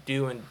what you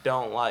do and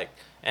don't like.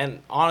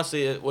 And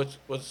honestly,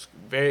 what's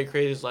very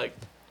crazy is like,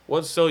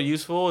 what's so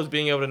useful is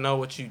being able to know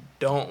what you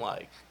don't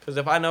like. Because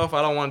if I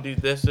don't want to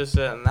do this,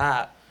 and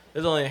that,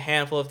 there's only a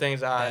handful of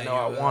things that I know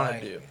I want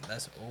to do.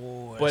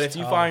 But if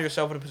you find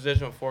yourself in a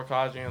position before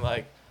college and you're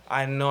like,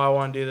 I know I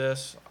want to do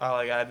this,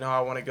 I know I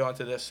want to go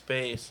into this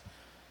space,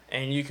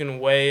 and you can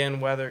weigh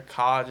in whether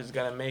college is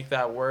going to make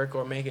that work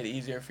or make it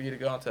easier for you to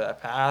go into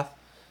that path,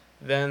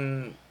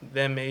 then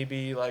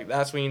maybe like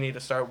that's when you need to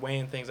start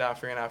weighing things out,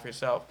 figuring out for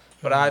yourself.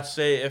 But I'd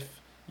say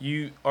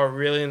you are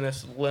really in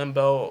this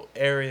limbo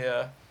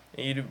area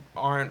and you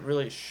aren't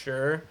really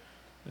sure,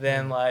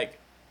 then like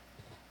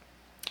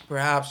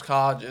perhaps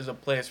college is a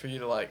place for you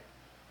to like.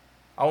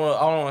 I don't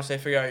want to say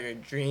figure out your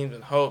dreams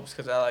and hopes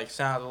because that like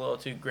sounds a little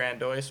too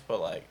grandiose,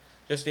 but like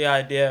just the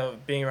idea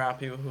of being around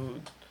people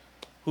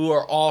who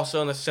are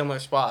also in a similar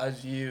spot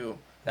as you.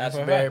 That's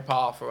very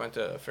powerful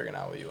into figuring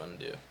out what you want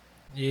to do.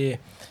 Yeah,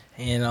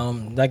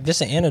 and like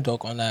just an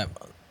anecdote on that,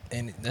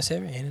 and that's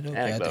it. Anecdote.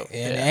 Anecdote.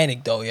 Yeah, an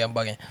anecdote. Yeah, I'm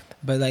bugging.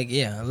 But like,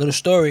 yeah, a little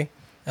story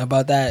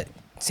about that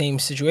same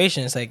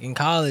situation. It's like in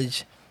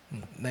college,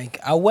 like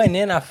I went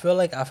in. I feel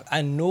like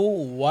I knew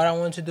what I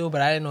wanted to do,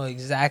 but I didn't know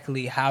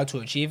exactly how to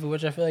achieve it.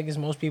 Which I feel like is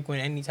most people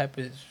in any type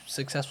of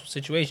successful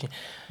situation.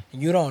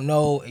 You don't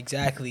know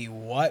exactly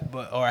what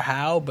or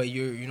how, but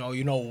you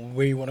know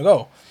where you want to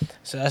go.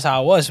 So that's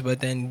how it was. But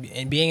then,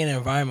 and being in an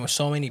environment with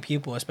so many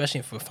people,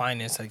 especially for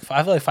finance, like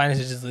I feel like finance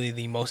is just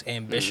the most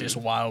ambitious,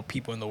 wild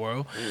people in the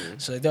world.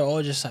 So like, they're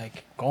all just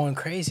like going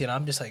crazy, and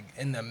I'm just like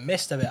in the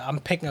midst of it. I'm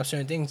picking up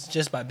certain things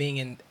just by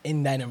being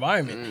in that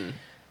environment.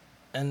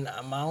 And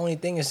my only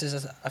thing is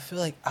just I feel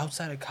like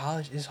outside of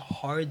college it's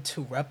hard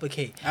to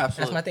replicate.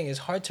 Absolutely. That's my thing. It's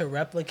hard to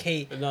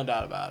replicate. There's no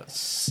doubt about it.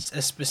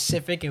 A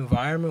specific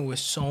environment with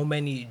so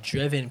many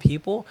driven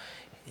people.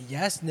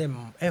 Yes,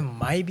 it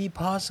might be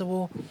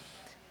possible,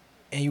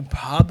 and you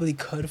probably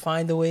could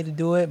find a way to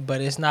do it, but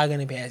it's not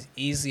going to be as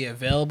easily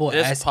available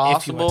as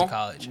if you went to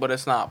college. But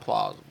it's not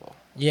plausible.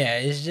 Yeah,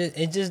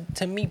 it just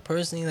to me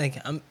personally,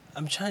 like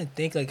I'm trying to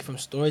think like from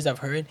stories I've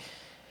heard.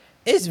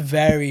 It's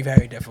very,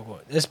 very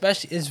difficult.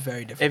 Especially, it's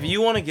very difficult. If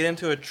you want to get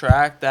into a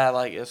track that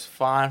like is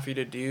fine for you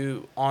to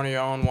do on your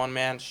own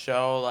one-man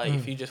show, like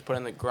if you just put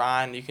in the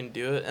grind, you can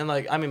do it. And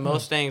like I mean,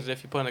 most things,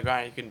 if you put in the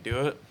grind, you can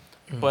do it.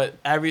 But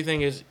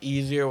everything is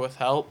easier with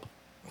help.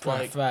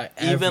 Like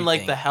even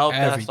like the help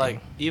that's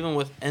like even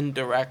with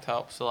indirect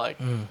help. So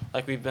like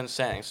we've been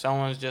saying,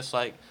 someone's just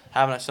like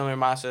having a similar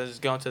mindset as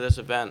going to this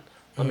event.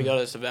 Let me go to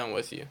this event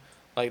with you.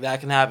 Like, that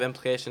can have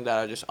implications that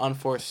are just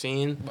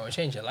unforeseen. Bro, it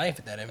changed your life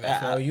at that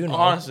event, bro. You know.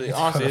 Honestly,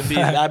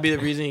 that'd be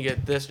the reason you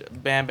get this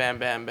bam, bam,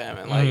 bam, bam.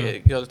 And, like,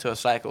 it goes to a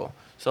cycle.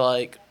 So,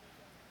 like,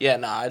 yeah,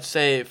 I'd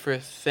say for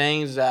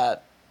things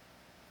that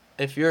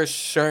if you're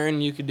certain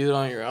you could do it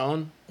on your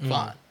own,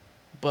 fine.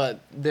 But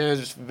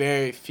there's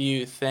very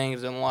few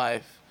things in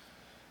life,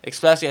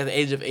 especially at the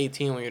age of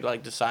 18 when you're,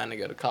 like, deciding to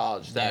go to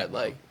college, that,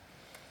 like...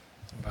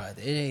 Bro, at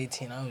the age of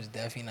 18, I was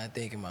definitely not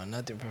thinking about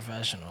nothing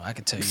professional. I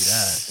can tell you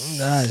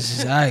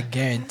that. I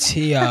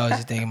guarantee I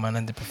was thinking about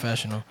nothing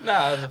professional.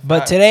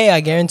 But today, I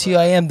guarantee you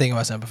I am thinking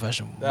about something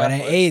professional. But at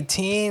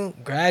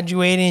 18,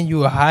 graduating, you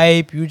were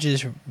hype. You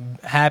just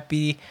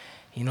happy.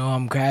 You know,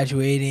 I'm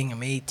graduating.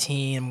 I'm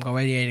 18. I'm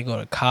ready to go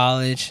to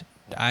college.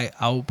 I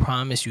will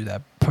promise you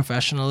that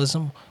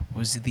professionalism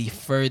was the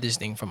furthest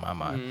thing from my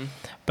mind.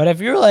 But if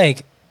you're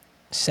like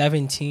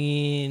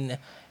 17...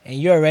 and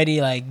you're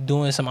already like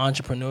doing some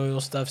entrepreneurial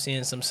stuff,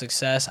 seeing some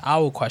success, I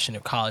will question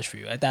if college for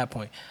you at that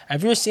point.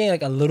 If you're seeing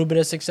like a little bit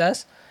of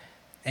success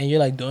and you're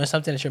like doing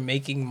something that you're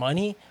making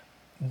money,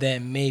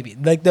 then maybe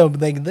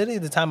literally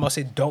the time I'll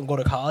say don't go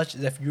to college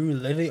is if you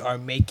literally are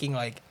making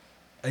like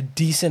a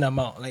decent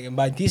amount. Like, and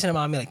by decent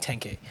amount I mean like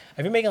 10K. If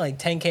you're making like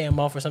 10K a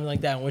month or something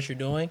like that and what you're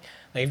doing,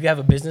 like if you have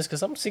a business,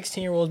 because some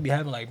 16-year-olds be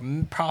having like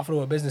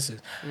profitable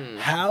businesses.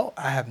 How?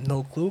 I have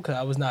no clue because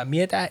I was not me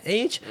at that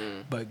age.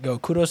 But yo,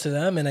 kudos to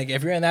them. And like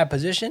if you're in that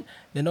position,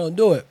 then don't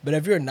do it. But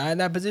if you're not in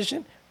that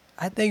position,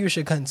 I think you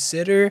should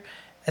consider,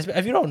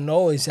 if you don't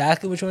know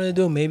exactly what you want to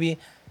do, maybe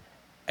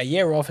a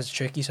year off is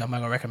tricky, so I'm not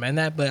going to recommend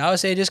that. But I would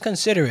say just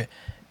consider it.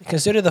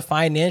 Consider the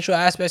financial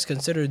aspects.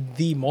 Consider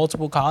the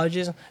multiple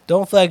colleges.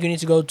 Don't feel like you need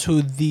to go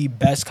to the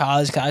best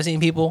college. Because I've seen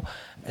people,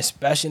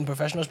 especially in the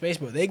professional space,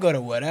 but they go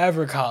to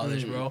whatever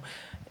college, bro.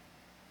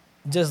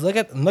 Just look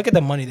at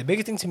the money. The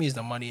biggest thing to me is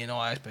the money in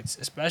all aspects.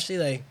 Especially,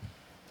 like,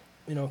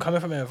 you know, coming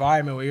from an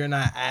environment where you're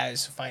not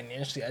as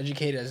financially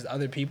educated as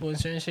other people in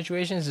certain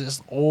situations,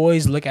 just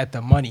always look at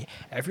the money.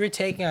 If you're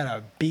taking out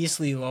a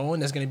beastly loan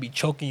that's going to be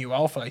choking you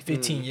out for like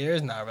 15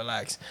 years,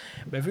 relax.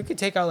 But if you could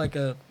take out like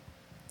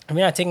if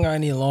you're not taking out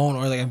any loan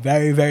or like a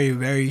very, very,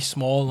 very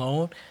small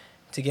loan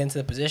to get into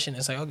the position,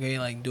 it's like, okay,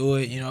 like do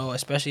it, you know,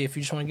 especially if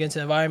you just want to get into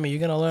the environment, you're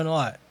going to learn a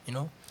lot, you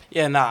know?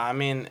 Yeah, I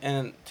mean,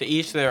 and to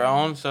each their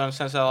own. So in the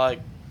sense that, like,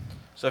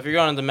 so if you're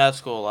going into med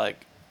school,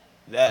 like,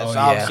 that's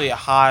obviously a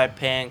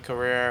high-paying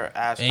career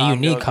as time goes on.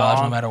 And you need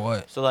college no matter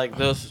what. So, like,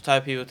 those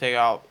type of people take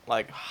out,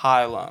 like,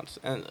 high loans.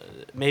 And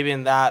maybe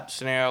in that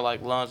scenario,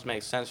 like, loans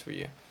make sense for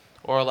you.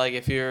 Or, like,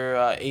 if you're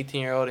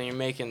 18-year-old and you're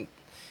making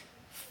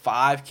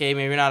 $5K,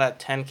 maybe you're not at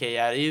 $10K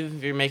yet. Even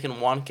if you're making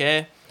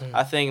 $1K,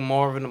 I think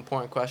more of an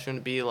important question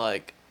would be,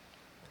 like,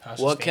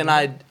 what can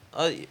I...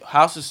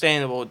 how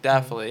sustainable,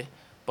 definitely.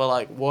 But,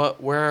 like,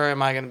 where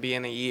am I going to be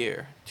in a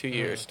year, 2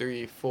 years,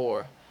 3,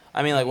 4?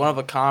 I mean, like, one of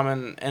the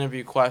common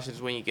interview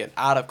questions when you get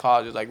out of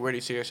college is, like, where do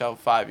you see yourself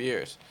in 5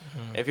 years?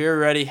 If you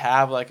already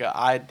have, like, an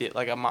idea,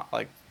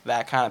 like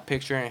that kind of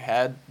picture in your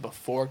head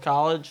before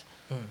college,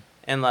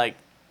 and, like,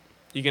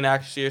 you can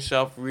actually see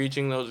yourself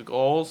reaching those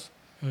goals,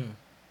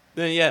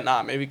 then yeah,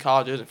 nah, maybe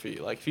college isn't for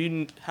you. Like if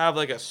you have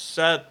like a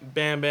set,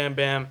 bam, bam,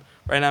 bam,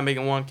 right now I'm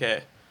making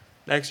 1K.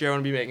 Next year I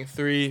want to be making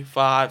 3,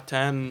 5,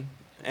 10,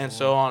 and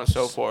so on and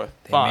so forth.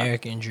 The Fine.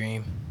 American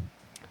dream.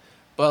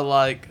 But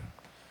like,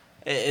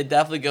 it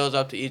definitely goes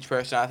up to each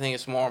person. I think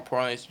it's more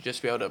important to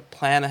just be able to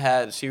plan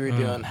ahead, see what you're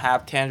doing,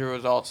 have tangible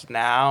results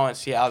now, and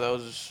see how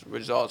those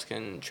results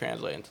can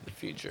translate into the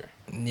future.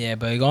 Yeah,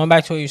 but going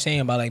back to what you're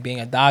saying about like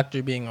being a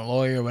doctor, being a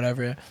lawyer,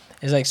 whatever,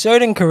 it's like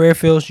certain career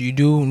fields you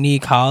do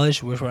need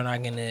college, which we're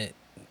not gonna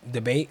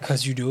debate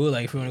because you do.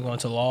 Like if you want to go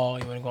into law,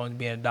 you want to go into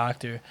being a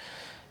doctor.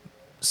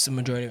 Some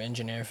majority of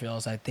engineer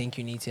fields, I think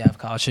you need to have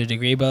college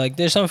degree, but like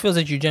there's some fields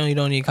that you generally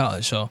don't need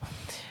college. So,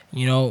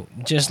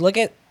 just look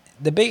at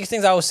the biggest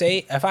things I would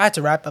say. If I had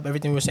to wrap up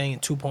everything we're saying in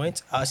 2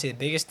 points, I would say the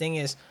biggest thing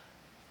is,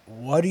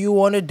 what do you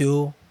want to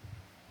do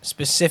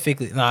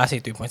specifically? No, I say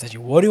 3 points.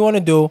 Actually, what do you want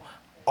to do?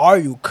 Are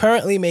you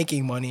currently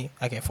making money?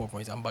 I get 4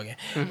 points. I'm bugging.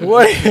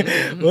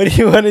 What do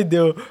you want to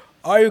do?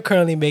 Are you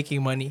currently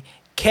making money?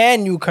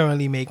 Can you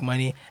currently make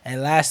money?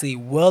 And lastly,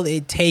 will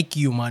it take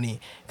you money?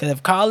 Because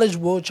if college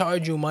will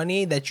charge you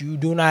money that you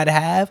do not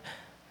have,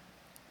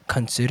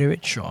 consider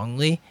it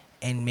strongly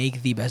and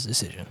make the best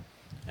decision.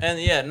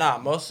 And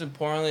most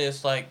importantly,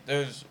 it's like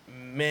there's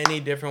many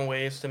different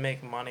ways to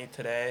make money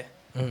today.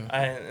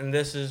 And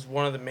this is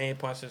one of the main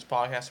points of this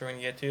podcast we're going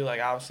to get to.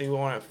 Like, obviously, we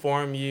want to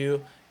inform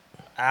you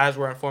as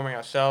we're informing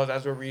ourselves,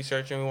 as we're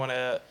researching. We want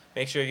to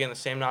make sure you're getting the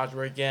same knowledge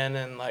we're getting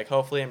and, like,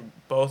 hopefully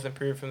both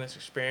improve from this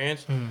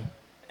experience.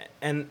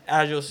 And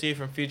as you'll see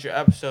from future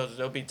episodes,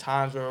 there'll be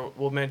times where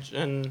we'll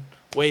mention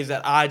ways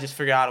that I just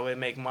figured out a way to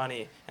make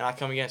money, and I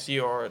come against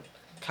you, or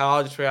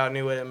Kyle just figured out a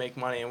new way to make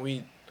money, and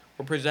we're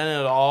presenting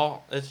it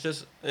all.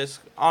 It's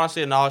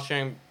honestly a knowledge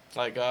sharing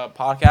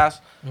podcast.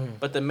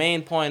 But the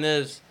main point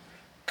is,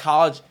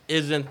 college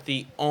isn't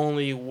the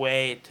only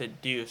way to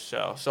do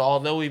so. So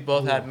although we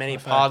both had many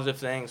positive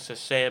things to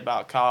say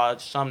about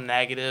college, some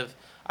negative,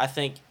 I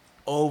think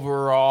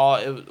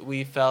overall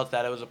we felt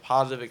that it was a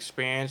positive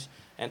experience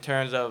in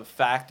terms of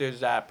factors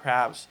that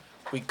perhaps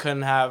we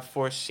couldn't have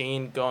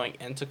foreseen going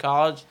into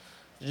college.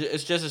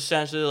 It's just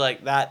essentially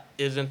like that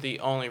isn't the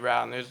only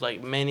route. And there's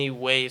like many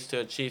ways to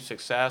achieve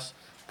success.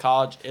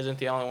 College isn't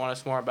the only one.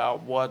 It's more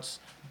about what's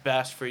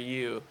best for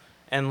you.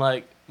 And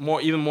like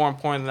even more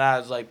important than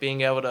that is like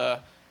being able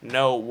to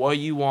know what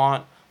you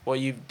want, what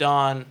you've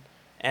done,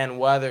 and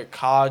whether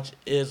college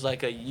is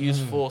like a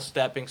useful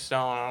stepping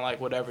stone on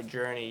like whatever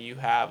journey you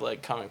have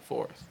like coming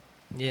forth.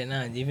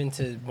 Yeah, even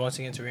once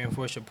again to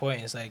reinforce your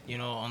point, it's like,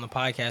 on the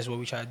podcast, what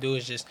we try to do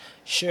is just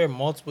share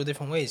multiple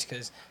different ways,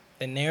 because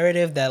the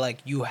narrative that like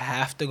you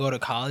have to go to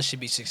college to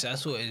be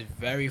successful is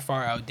very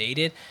far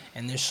outdated,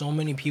 and there's so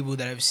many people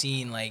that have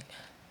seen like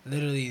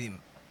literally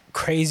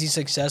crazy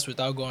success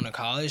without going to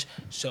college.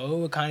 So it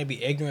would kind of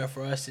be ignorant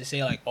for us to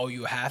say like, oh,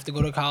 you have to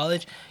go to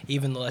college,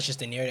 even though that's just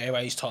the narrative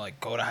everybody's taught, like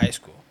go to high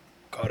school,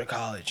 go to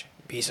college,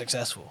 be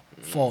successful.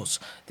 False.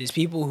 There's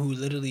people who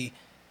literally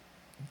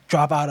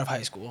drop out of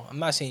high school. I'm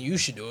not saying you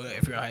should do it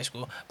if you're in high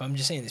school, but I'm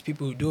just saying there's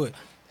people who do it.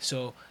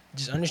 So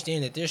just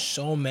understand that there's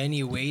so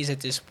many ways at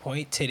this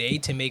point today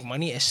to make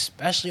money,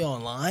 especially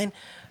online.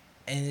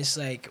 And it's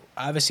like,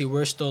 obviously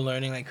we're still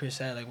learning, like Chris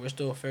said, like we're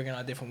still figuring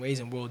out different ways,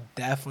 and we'll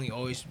definitely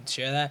always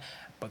share that.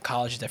 But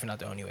college is definitely not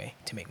the only way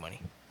to make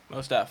money.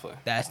 Most definitely.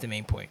 That's the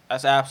main point.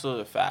 That's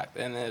absolutely a fact.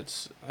 And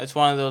it's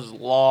one of those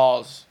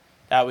laws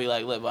that we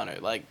like live under.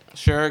 Like,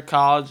 sure,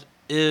 college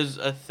is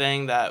a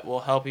thing that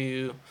will help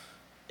you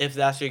if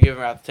that's your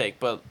given route to take.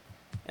 But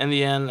in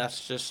the end,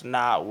 that's just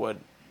not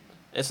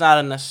it's not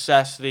a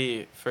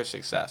necessity for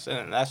success.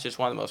 And that's just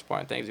one of the most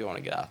important things you want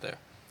to get out there.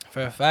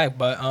 For a fact.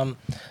 But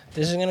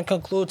this is going to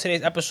conclude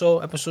today's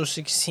episode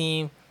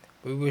 16.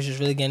 We were just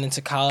really getting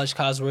into college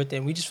worth it.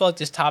 And we just felt like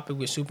this topic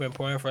was super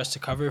important for us to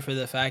cover, for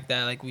the fact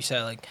that, like we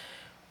said, like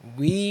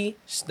we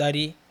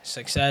study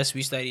success.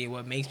 We study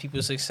what makes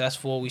people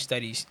successful. We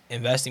study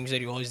investing. We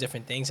study all these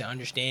different things, and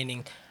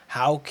understanding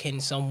how can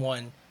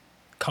someone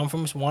come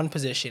from one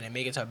position and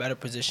make it to a better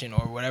position,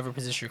 or whatever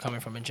position you're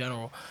coming from in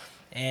general.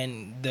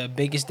 And the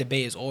biggest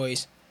debate is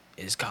always,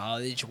 is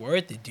college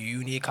worth it? Do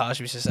you need college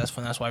to be successful?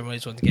 And that's why I really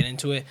just want to get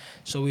into it.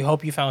 So we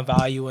hope you found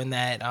value in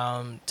that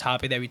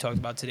topic that we talked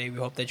about today. We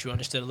hope that you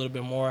understood a little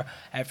bit more.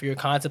 If you're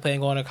contemplating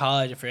going to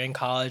college, if you're in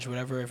college,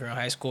 whatever, if you're in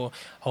high school,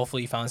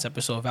 hopefully you found this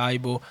episode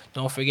valuable.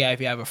 Don't forget, if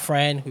you have a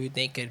friend who you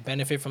think could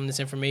benefit from this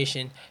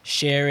information,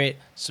 share it,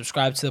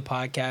 subscribe to the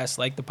podcast,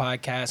 like the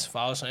podcast,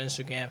 follow us on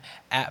Instagram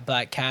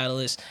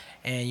 @BlackCatalyst.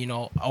 And,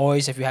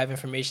 always, if you have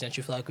information that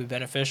you feel like would be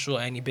beneficial,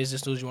 any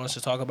business news you want us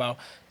to talk about,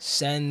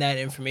 send that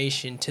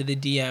information to the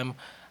DM.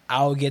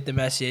 I will get the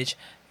message.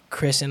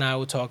 Chris and I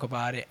will talk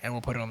about it, and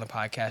we'll put it on the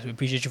podcast. We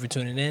appreciate you for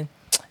tuning in,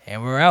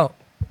 and we're out.